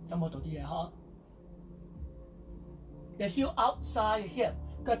something？ 有冇到啲嘢呵 ？Your heel outside your hip，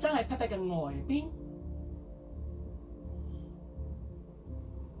 腳踭喺屁屁嘅外邊。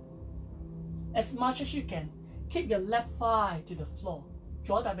As much as you can, keep your left thigh to the floor，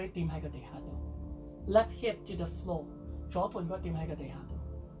 左大髀掂喺個地下度。Left hip to the floor， 左盤骨掂喺個地下度。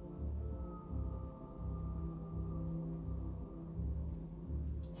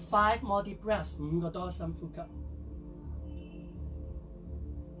5 more deep breaths， 5個多深呼吸。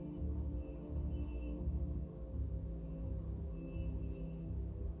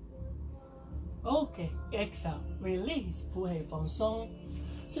Okay, exhale, release， 呼氣放鬆。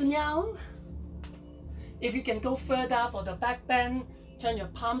So now, if you can go further for the back bend, turn your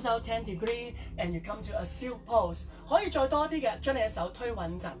palms out 10 degrees, and you come to a silk pose。可以再多啲嘅，將你嘅手推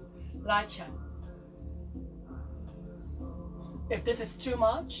穩陣，拉長。If this is too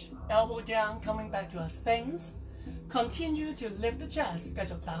much, elbow down, coming back to a Sphinx. Continue to lift the chest， 繼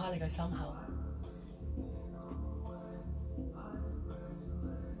續打開你嘅心口。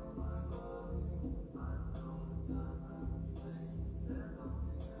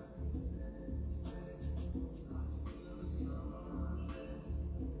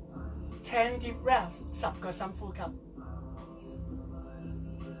10 deep breaths， 10個深呼吸。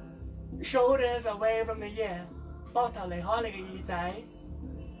Shoulders away from the ear。膊頭離開你嘅耳仔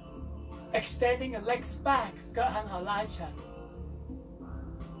 ，extending your legs back， 腳向後拉長。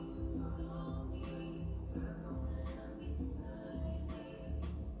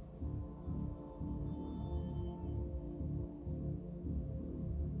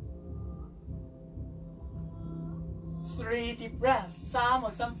3 deep breaths， 3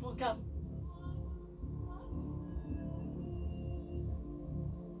個深呼吸。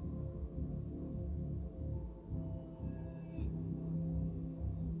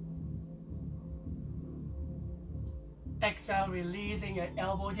Exhale, releasing your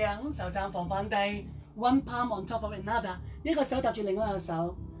elbow down，手踭放翻低 ，one palm on top of another， 一個手搭住另外一個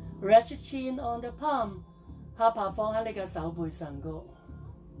手 ，rest your chin on the palm， 下巴放喺你嘅手背上高。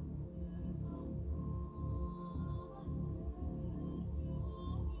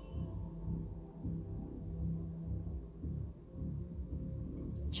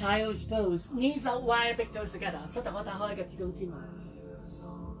Child's pose, knees out wide, big toes together， 膝頭哥打開嘅子宮之門。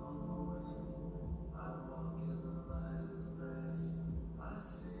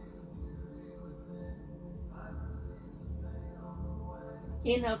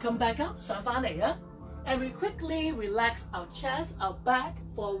Inhale, come back up， 上翻嚟啦。And we quickly relax our chest, our back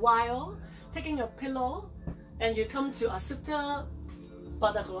for a while, taking your pillow, and you come to a Supta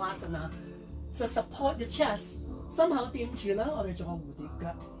Padakasana. So support your chest， 心口掂住啦，我哋做個蝴蝶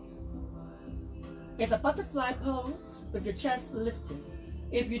腳。It's a butterfly pose with your chest lifted.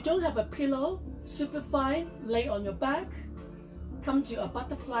 If you don't have a pillow, super fine, lay on your back, come to a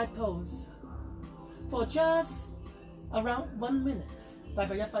butterfly pose for just around 1 minute， 大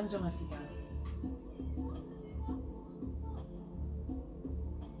概1分鐘嘅時間。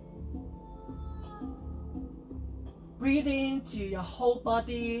Breathe into your whole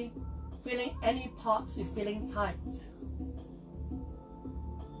body, feeling any parts you're feeling tight.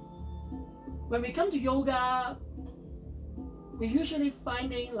 When we come to yoga, we're usually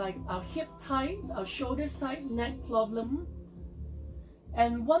finding like our hip tight, our shoulders tight, neck problem.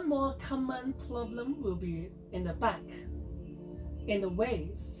 And one more common problem will be in the back, in the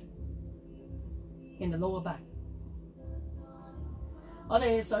waist, in the lower back. 我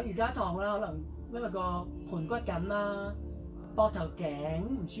哋上瑜伽堂啦，可能因為個盤骨緊啦，膊頭頸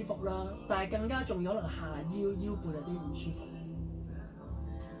唔舒服啦，但係更加重要可能下腰腰背有啲唔舒服。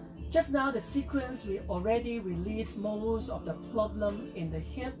Just now the sequence we already released most of the problem in the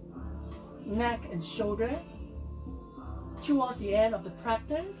hip, neck and shoulder. Towards the end of the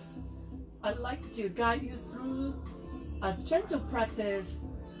practice, I'd like to guide you through a gentle practice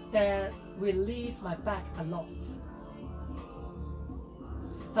that release my back a lot.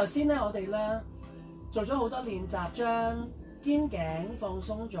 頭先咧，我哋咧做咗好多練習，將肩頸放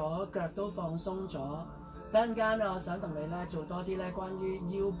鬆咗，腳都放鬆咗。等陣間咧，我想同你咧做多啲咧關於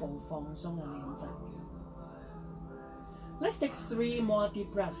腰部放鬆嘅練習。Let's take 3 more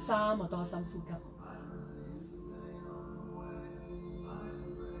deep breaths， 3個多深呼吸。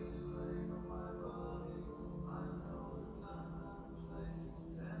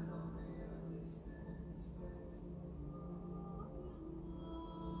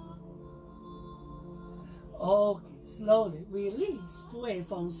Okay, slowly release， 呼氣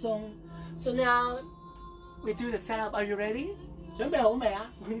放鬆。So now we do the setup. Are you ready? 準備好未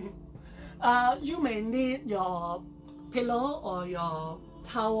啊？You may need your pillow or your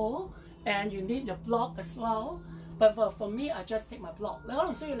towel, and you need your block as well. But for me, I just take my block. 你可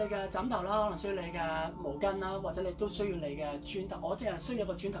能需要你嘅枕頭啦，可能需要你嘅毛巾啦，或者你都需要你嘅磚頭。我淨係需要一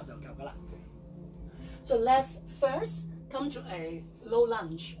個磚頭就夠㗎啦。So let's first come to a low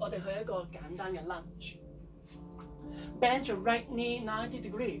lunge. 我哋去一個簡單嘅 lunge。Bend your right knee 90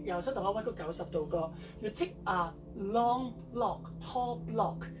 degree， 右膝頭屈曲90度角。You take a long block, tall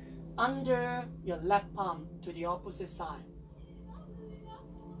block under your left palm to the opposite side.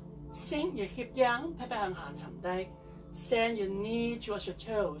 Sink your hip down， 屁屁向下沉低。Send your knee towards your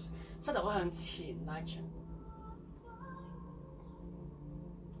toes， 膝頭哥向前拉長。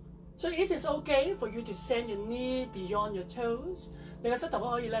So it is okay for you to send your knee beyond your toes。你嘅膝頭哥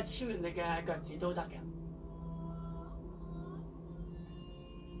可以咧超越你嘅腳趾都得嘅。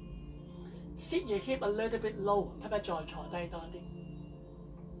Sit your hip a little bit low， 屁屁再坐低多啲。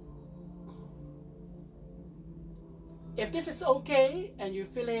If this is okay and you're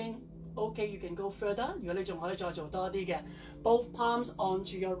feeling okay, you can go further。如果你仲可以再做多啲嘅 ，both palms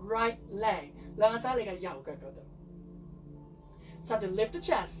onto your right leg， 兩個手喺你嘅右腳嗰度。Start to lift the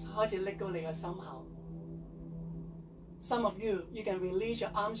chest， 開始拎高你嘅心口。Some of you can release your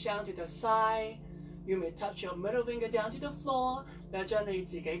arms down to the side。You may touch your middle finger down to the floor， 你將你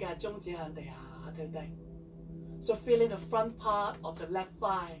自己嘅中指向地下推低。So feeling the front part of the left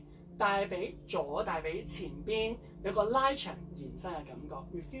thigh， 大髀左大髀前邊有個拉長延伸嘅感覺。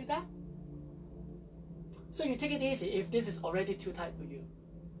You feel that？ So you take it easy if this is already too tight for you.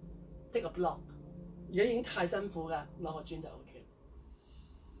 Take a block。如果已經太辛苦嘅，攞個磚就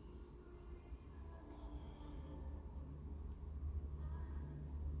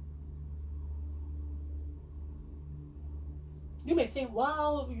may think,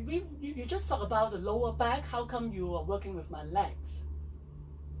 wow, you just talk about the lower back. How come you are working with my legs?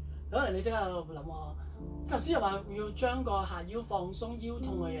 可能你即刻喺度諗喎，頭先又話要將個下腰放鬆、腰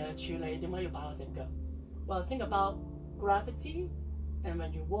痛嘅嘢處理，點解要擺我隻腳？Well, think about gravity, and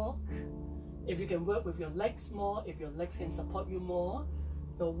when you walk, if you can work with your legs more, if your legs can support you more,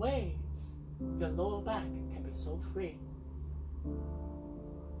 your waist, your lower back can be so free.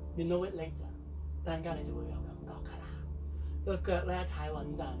 You know it later. 等間你就會有感覺㗎啦。個腳咧踩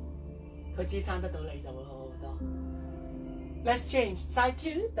穩陣，佢支撐得到你就會好好多。Let's change side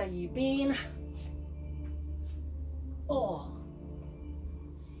two， 第二邊。哦。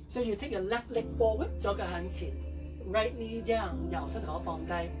So you take your left leg forward， 左腳向前 ，right knee down， 右膝頭放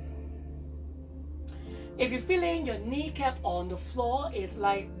低。If you're feeling your kneecap on the floor is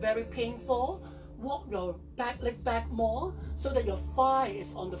like very painful, walk your back leg back more so that your thigh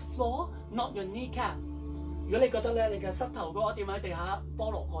is on the floor, not your kneecap. 如果你覺得咧你嘅膝頭哥點喺地下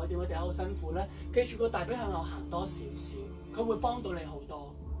菠蘿蓋點喺地下好辛苦咧，記住個大髀向後行多少少，佢會幫到你好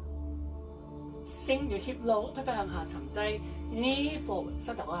多。Sink your hip low， 屁屁向下沉低 ，knee forward，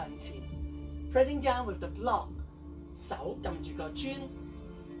 膝頭哥向前 ，pressing down with the block， 手撳住個磚。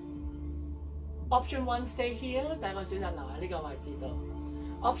Option 1 stay here， 第一個選擇留喺呢個位置度。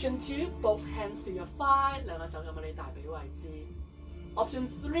Option 2 both hands to your thigh， 兩個手撳喺你大髀位置。Option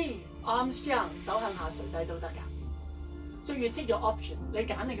 3 arms down， 手向下垂低都得㗎。So you take your option， 你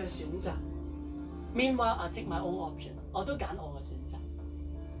揀你嘅選擇。Meanwhile I take my own option， 我都揀我嘅選擇。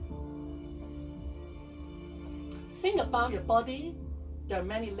Think about your body， there are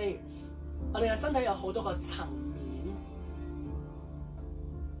many layers。我哋嘅身體有好多個層面。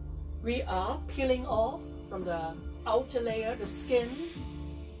We are peeling off from the outer layer, the skin,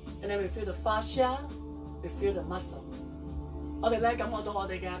 and then we feel the fascia, we feel the muscle. 我哋咧感覺到我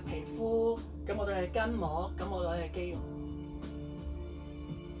哋嘅皮膚，感覺到嘅筋膜，感覺到嘅肌肉。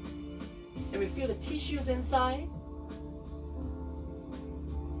And we feel the tissues inside.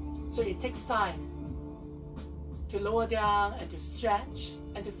 So it takes time to lower down and to stretch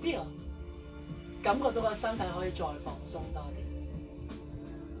and to feel. 感覺到個身體可以再放鬆多啲。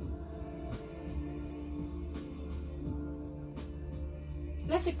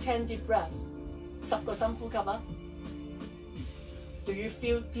Let's take 10 deep breaths. 10個深呼吸啊。Do you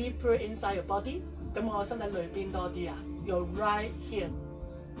feel deeper inside your body? 咁我身體裏邊多啲啊。Your right hip，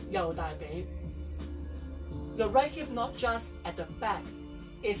 右大髀。Your right hip not just at the back.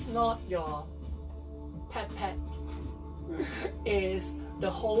 It's not your pat pat. It's the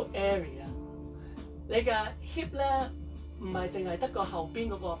whole area. 你嘅 hip 咧唔係淨係得個後邊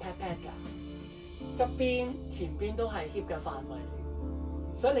嗰個 pat pat 㗎，側邊、前邊都係 hip 嘅範圍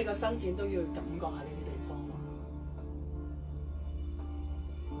嚟，所以你個伸展都要感覺喺呢啲地方。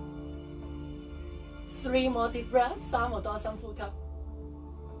3 more deep breaths， 3個多深呼吸。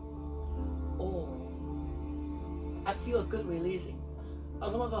Oh, I feel a good releasing。我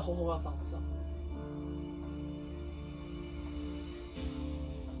感覺一個好好嘅放鬆。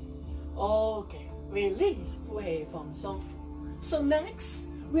Okay。Release， 呼氣放鬆。So next,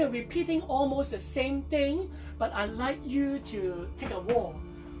 we are repeating almost the same thing, but I'd like you to take a wall.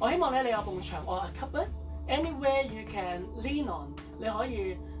 我希望咧你有埲牆 or a cupboard, anywhere you can lean on， 你可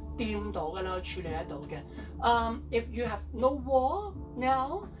以掂到嘅，你可以處理得到嘅。If you have no wall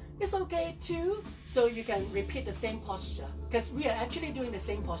now, it's okay too. So you can repeat the same posture, because we are actually doing the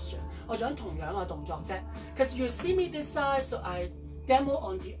same posture. 我做緊同樣嘅動作啫。Because you see me this side, so I demo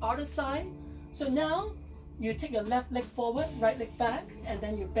on the other side. So now you take your left leg forward, right leg back, and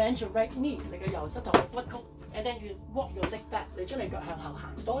then you bend your right knee， 你嘅右膝頭去屈曲 ，and then you walk your leg back， 你將你腳向後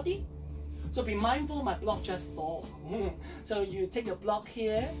行多啲。So be mindful, my block just fall. So you take your block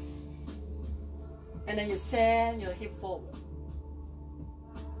here, and then you send your hip forward,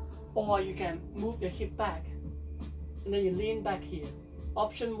 or you can move your hip back, and then you lean back here.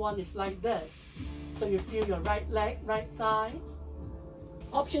 Option 1 is like this. So you feel your right leg, right thigh.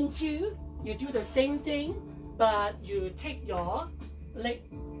 Option 2. You do the same thing, but you take your leg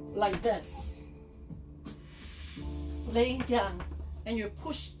like this, laying down, and you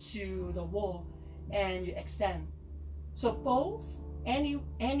push to the wall, and you extend. So both, any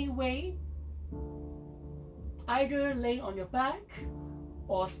way, either lay on your back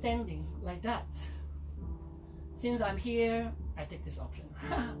or standing like that. Since I'm here, I take this option.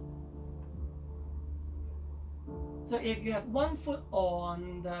 So if you have one foot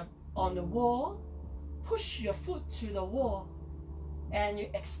on the wall, push your foot to the wall and you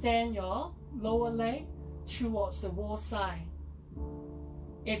extend your lower leg towards the wall side.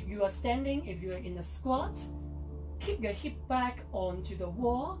 If you are standing, if you are in a squat, keep your hip back onto the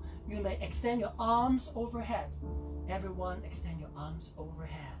wall. You may extend your arms overhead. Everyone extend your arms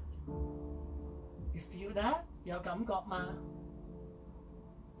overhead. You feel that? 有感覺嗎?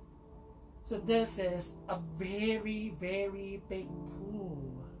 So this is a very, very big pool.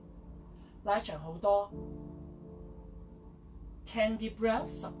 拉長好多， 10 deep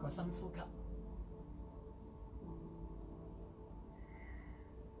breaths, 10個深呼吸。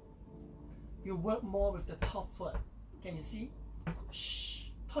You work more with the top foot. Can you see?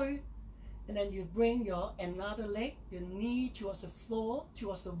 Push, 推 and then you bring your another leg, your knee towards the floor,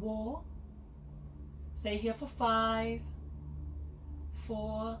 towards the wall. Stay here for 5,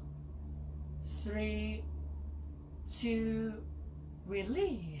 4, 3, 2,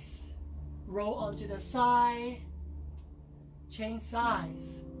 release. Roll onto the side, change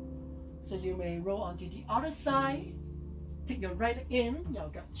sides. So you may roll onto the other side, take your right leg in, 右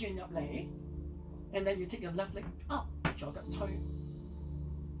腳轉入嚟 and then you take your left leg up, 左腳推。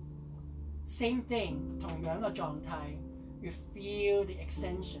Same thing, 同樣嘅狀態 you feel the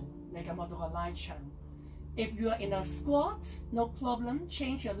extension, 你感覺到個拉長。If you are in a squat, no problem,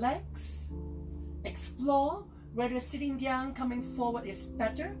 change your legs. Explore whether sitting down, coming forward is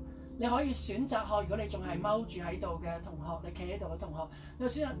better. 你可以選擇下，如果你仲係踎住喺度嘅同學，你企喺度嘅同學，你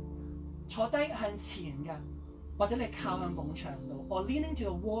選擇坐低向前嘅，或者你靠向埲牆度。Or leaning to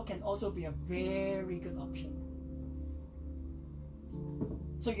the wall can also be a very good option.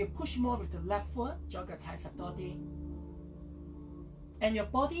 So you push more with the left foot, 左腳踩實多啲。And your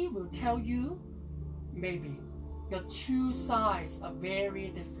body will tell you, maybe, your two sides are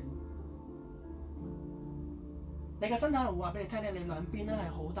very different. 你嘅身體會話俾你聽咧，你兩邊咧係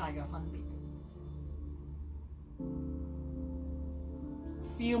好大嘅分別。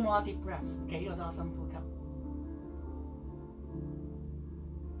Few more deep breaths， 幾個多深呼吸。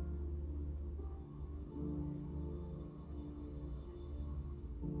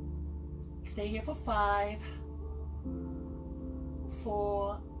Stay here for 5,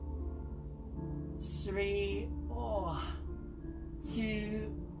 4, 3, 2.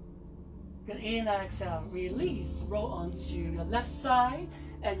 Good inhale, exhale, release, roll onto your left side,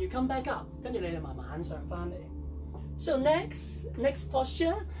 and you come back up. 跟住你就慢慢上翻嚟。So next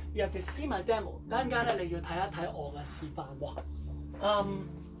posture, you have to see my demo. 陣間咧，你要睇一睇我嘅示範喎。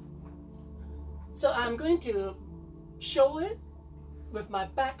So I'm going to show it with my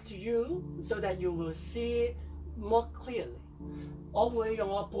back to you, so that you will see more clearly. 我會用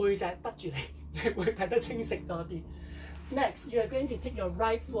我背脊得住你，你會睇得清晰多啲。Next, you are going to take your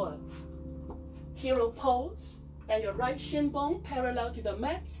right foot. Hero pose, and your right shin bone parallel to the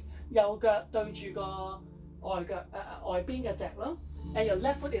mat. 右腳對住個外邊嘅脊咯。And your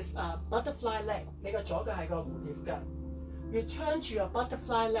left foot is a butterfly leg. 你個左腳係個蝴蝶腳。You turn to your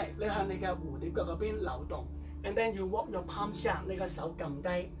butterfly leg. 你向你嘅蝴蝶腳嗰邊流動。And then you walk your palms down. 你個手撳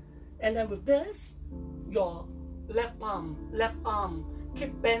低。And then with this, your left arm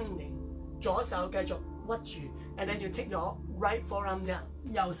keep bending. 左手繼續屈住。And then you take your right forearm down.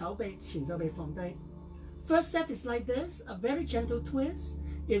 右手臂前手臂放低。First set is like this, a very gentle twist.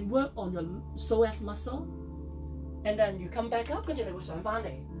 It works on your psoas muscle. And then you come back up, 跟住你會上翻嚟。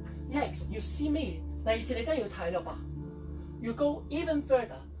Next, you see me. 第二次你真係要睇咯噃。You go even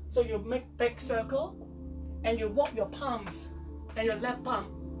further. So you make big circle, and you walk your palms and your left palm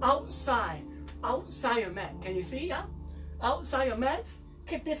outside your mat. Can you see? Yeah? Outside your mat.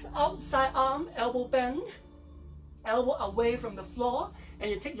 Keep this outside arm, elbow bend. Elbow away from the floor,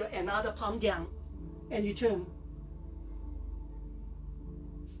 and you take your another palm down, and you turn.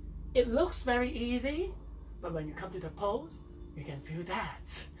 It looks very easy, but when you come to the pose, you can feel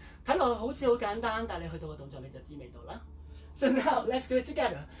that. 睇落好似好簡單，但係你去到個動作你就知味道啦。So now let's do it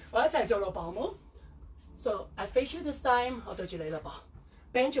together. 我一齊做咯噃，好冇 ？So I face you this time， 我對住你啦噃。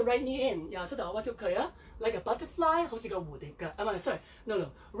Bend your right knee in， 右手頭我屈咗佢啊 ，like a butterfly， 好似個蝴蝶腳。啊，唔係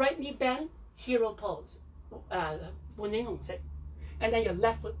 ，sorry，no，right knee bend, hero pose。半英雄式 ，and then your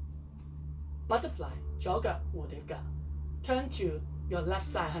left foot butterfly， 左腳蝴蝶腳 ，turn to your left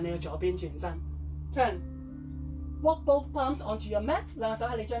side 向你嘅左邊轉身 ，turn，walk both palms onto your mat， 兩手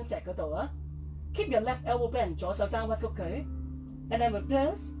喺你張席嗰度啊 ，keep your left elbow bend， 左手踭屈曲佢 ，and then with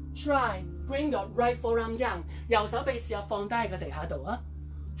this try bring your right forearm down， 右手臂試下放低喺個地下度啊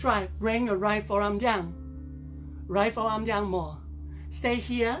 ，try bring your right forearm down，right forearm down more，stay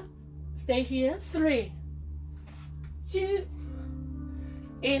here， 3。2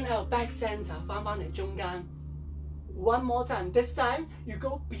 inhale back center 翻嚟中間 one more time this time you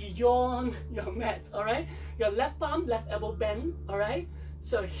go beyond your mat alright your left palm left elbow bend alright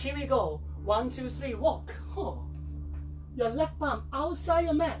so here we go 1 2 3 walk your left palm outside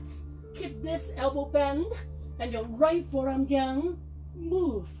your mat keep this elbow bend and your right forearm down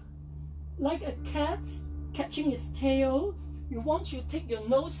move like a cat catching its tail you want to take your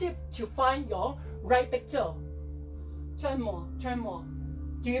nose tip to find your right big toe. Turn more.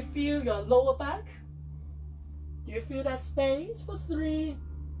 Do you feel your lower back? Do you feel that space? For 3,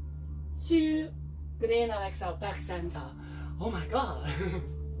 2, good inhale, exhale, back center. Oh my God.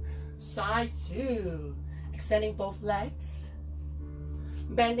 Side 2. Extending both legs.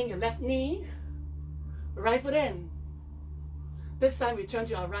 Bending your left knee. Right foot in. This time we turn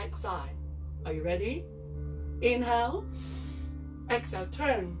to our right side. Are you ready? Inhale. Exhale,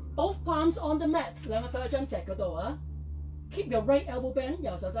 turn. Both palms on the mat. 兩個手喺張席嗰度啊。Keep your right elbow bent.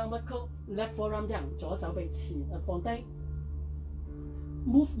 右手踭屈曲。Left forearm down. 左手臂前放低。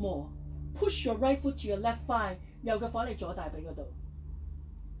Move more. Push your right foot to your left thigh. 右腳放喺你左大髀嗰度。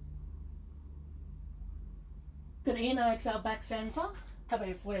Good inhale, exhale, back center. 吸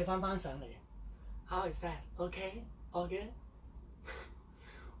氣呼氣翻上嚟。How is that? Okay? All good?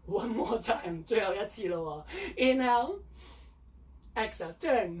 One more time. 最後一次咯喎。Inhale. Exhale,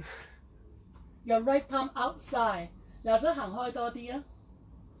 turn. Your right palm outside. 右手行開多啲啊。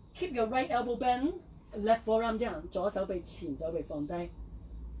Keep your right elbow bent. Left forearm down. 左手臂前，左臂放低。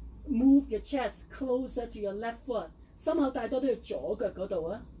Move your chest closer to your left foot. 心口帶多啲去左腳嗰度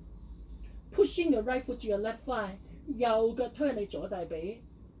啊。Pushing your right foot to your left thigh. 右腳推你左大髀。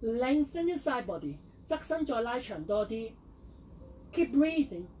Lengthen your side body. 側身再拉長多啲。Keep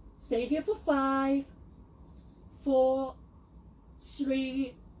breathing. Stay here for 5, 4,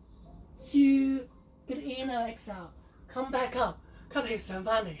 3, 2. Good inhale, exhale. Come back up. 吸氣上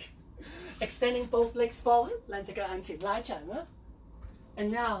翻嚟。Extending both legs forward. 兩隻腳向前拉長啦。And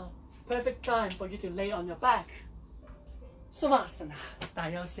now, perfect time for you to lay on your back. Savasana.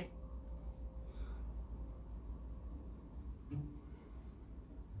 大休息。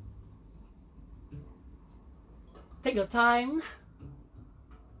Take your time.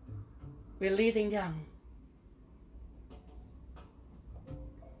 Releasing down.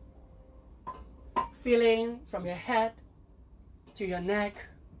 Feeling from your head to your neck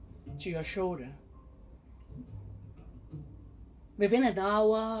to your shoulder. Within an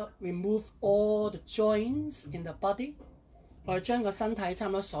hour, remove all the joints in the body. 我哋將個身體差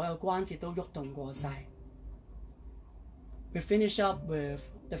唔多所有關節都喐動過晒。We finish up with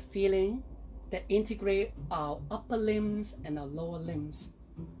the feeling that integrate our upper limbs and our lower limbs.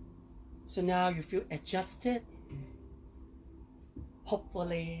 So now you feel adjusted.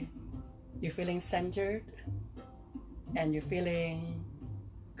 Hopefully, you're feeling centered and you're feeling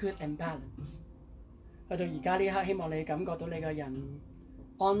good and balanced. 去到而家呢一刻，希望你感覺到你個人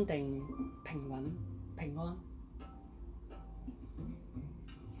安定、平穩、平安。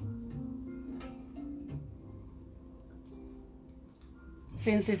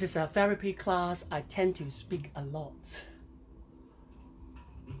Since this is a therapy class, I tend to speak a lot.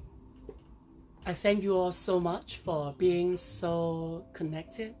 I thank you all so much for being so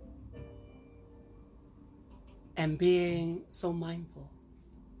connected and being so mindful.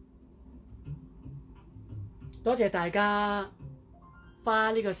 多謝大家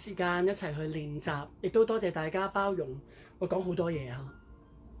花呢個時間一齊去練習，亦都多謝大家包容我講好多嘢啊。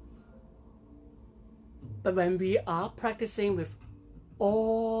But when we are practicing with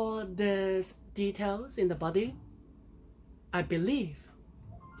all these details in the body, I believe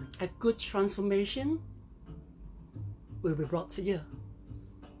a good transformation will be brought to you.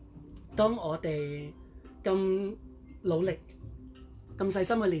 當我哋咁努力、咁細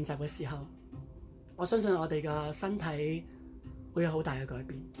心去練習嘅時候，我相信我哋嘅身體會有好大嘅改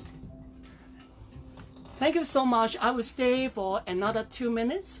變。Thank you so much. I will stay for another 2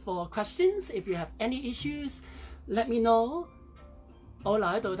 minutes for questions. If you have any issues, let me know. 我留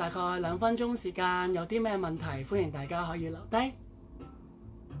喺度大概2分鐘時間，有啲咩問題，歡迎大家可以留低。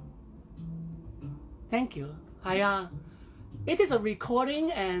Thank you. 係啊。It is a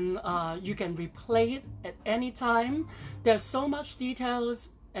recording and you can replay it at any time. There's so much details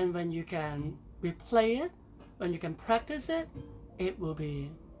and when you can replay it, when you can practice it, it will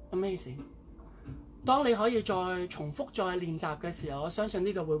be amazing. 當你可以再重複再練習嘅時候，我相信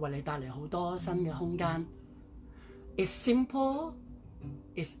呢個會為你帶嚟好多新嘅空間。It's simple,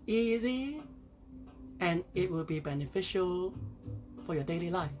 it's easy, and it will be beneficial for your daily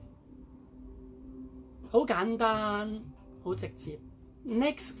life. 好簡單。好直接。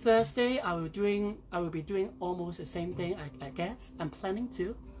Next Thursday, I will be doing almost the same thing. I guess I'm planning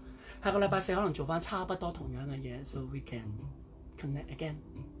to. 下個禮拜4可能做翻差不多同樣嘅嘢 ，so we can connect again.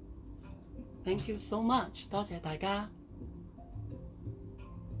 Thank you so much. 多謝大家。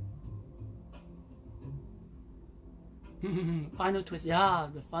Final twist, yeah,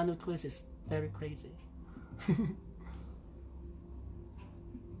 the final twist is very crazy.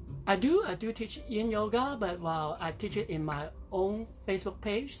 I do teach yin yoga, but I teach it in my own Facebook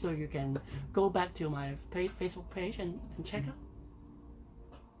page, so you can go back to my Facebook page and check out.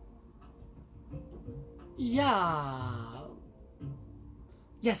 Yeah.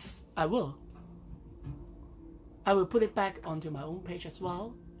 Yes, I will. I will put it back onto my own page as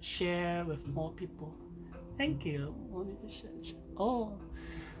well. Share with more people. Thank you. Oh,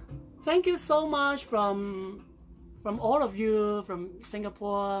 thank you so much from all of you from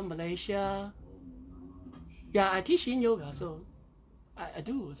Singapore, Malaysia. Yeah, I teach yin yoga, so I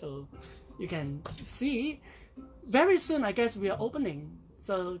do. So you can see very soon, I guess we are opening.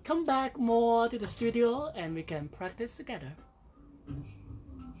 So come back more to the studio and we can practice together.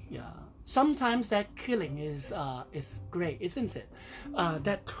 Yeah, sometimes that killing is great, isn't it?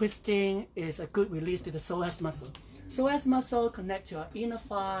 That twisting is a good release to the psoas muscle. Psoas muscle connect to our inner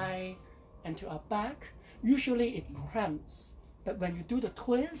thigh and to our back. Usually it cramps, but when you do the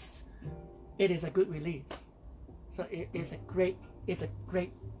twist, it is a good release. So it is a great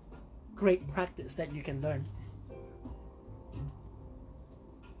practice that you can learn.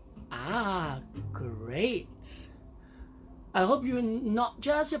 Ah, great. I hope you're not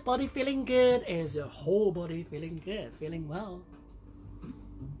just your body feeling good, is your whole body feeling good, feeling well.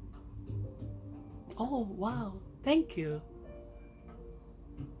 Oh, wow. Thank you.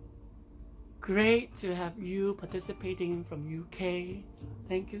 Great to have you participating from UK.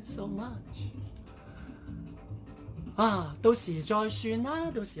 Thank you so much. 到時再算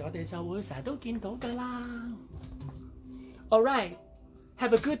啦，到時我哋就會成日都見到㗎啦。All right.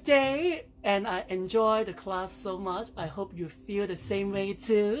 Have a good day, and I enjoy the class so much. I hope you feel the same way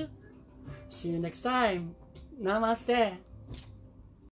too. See you next time. Namaste.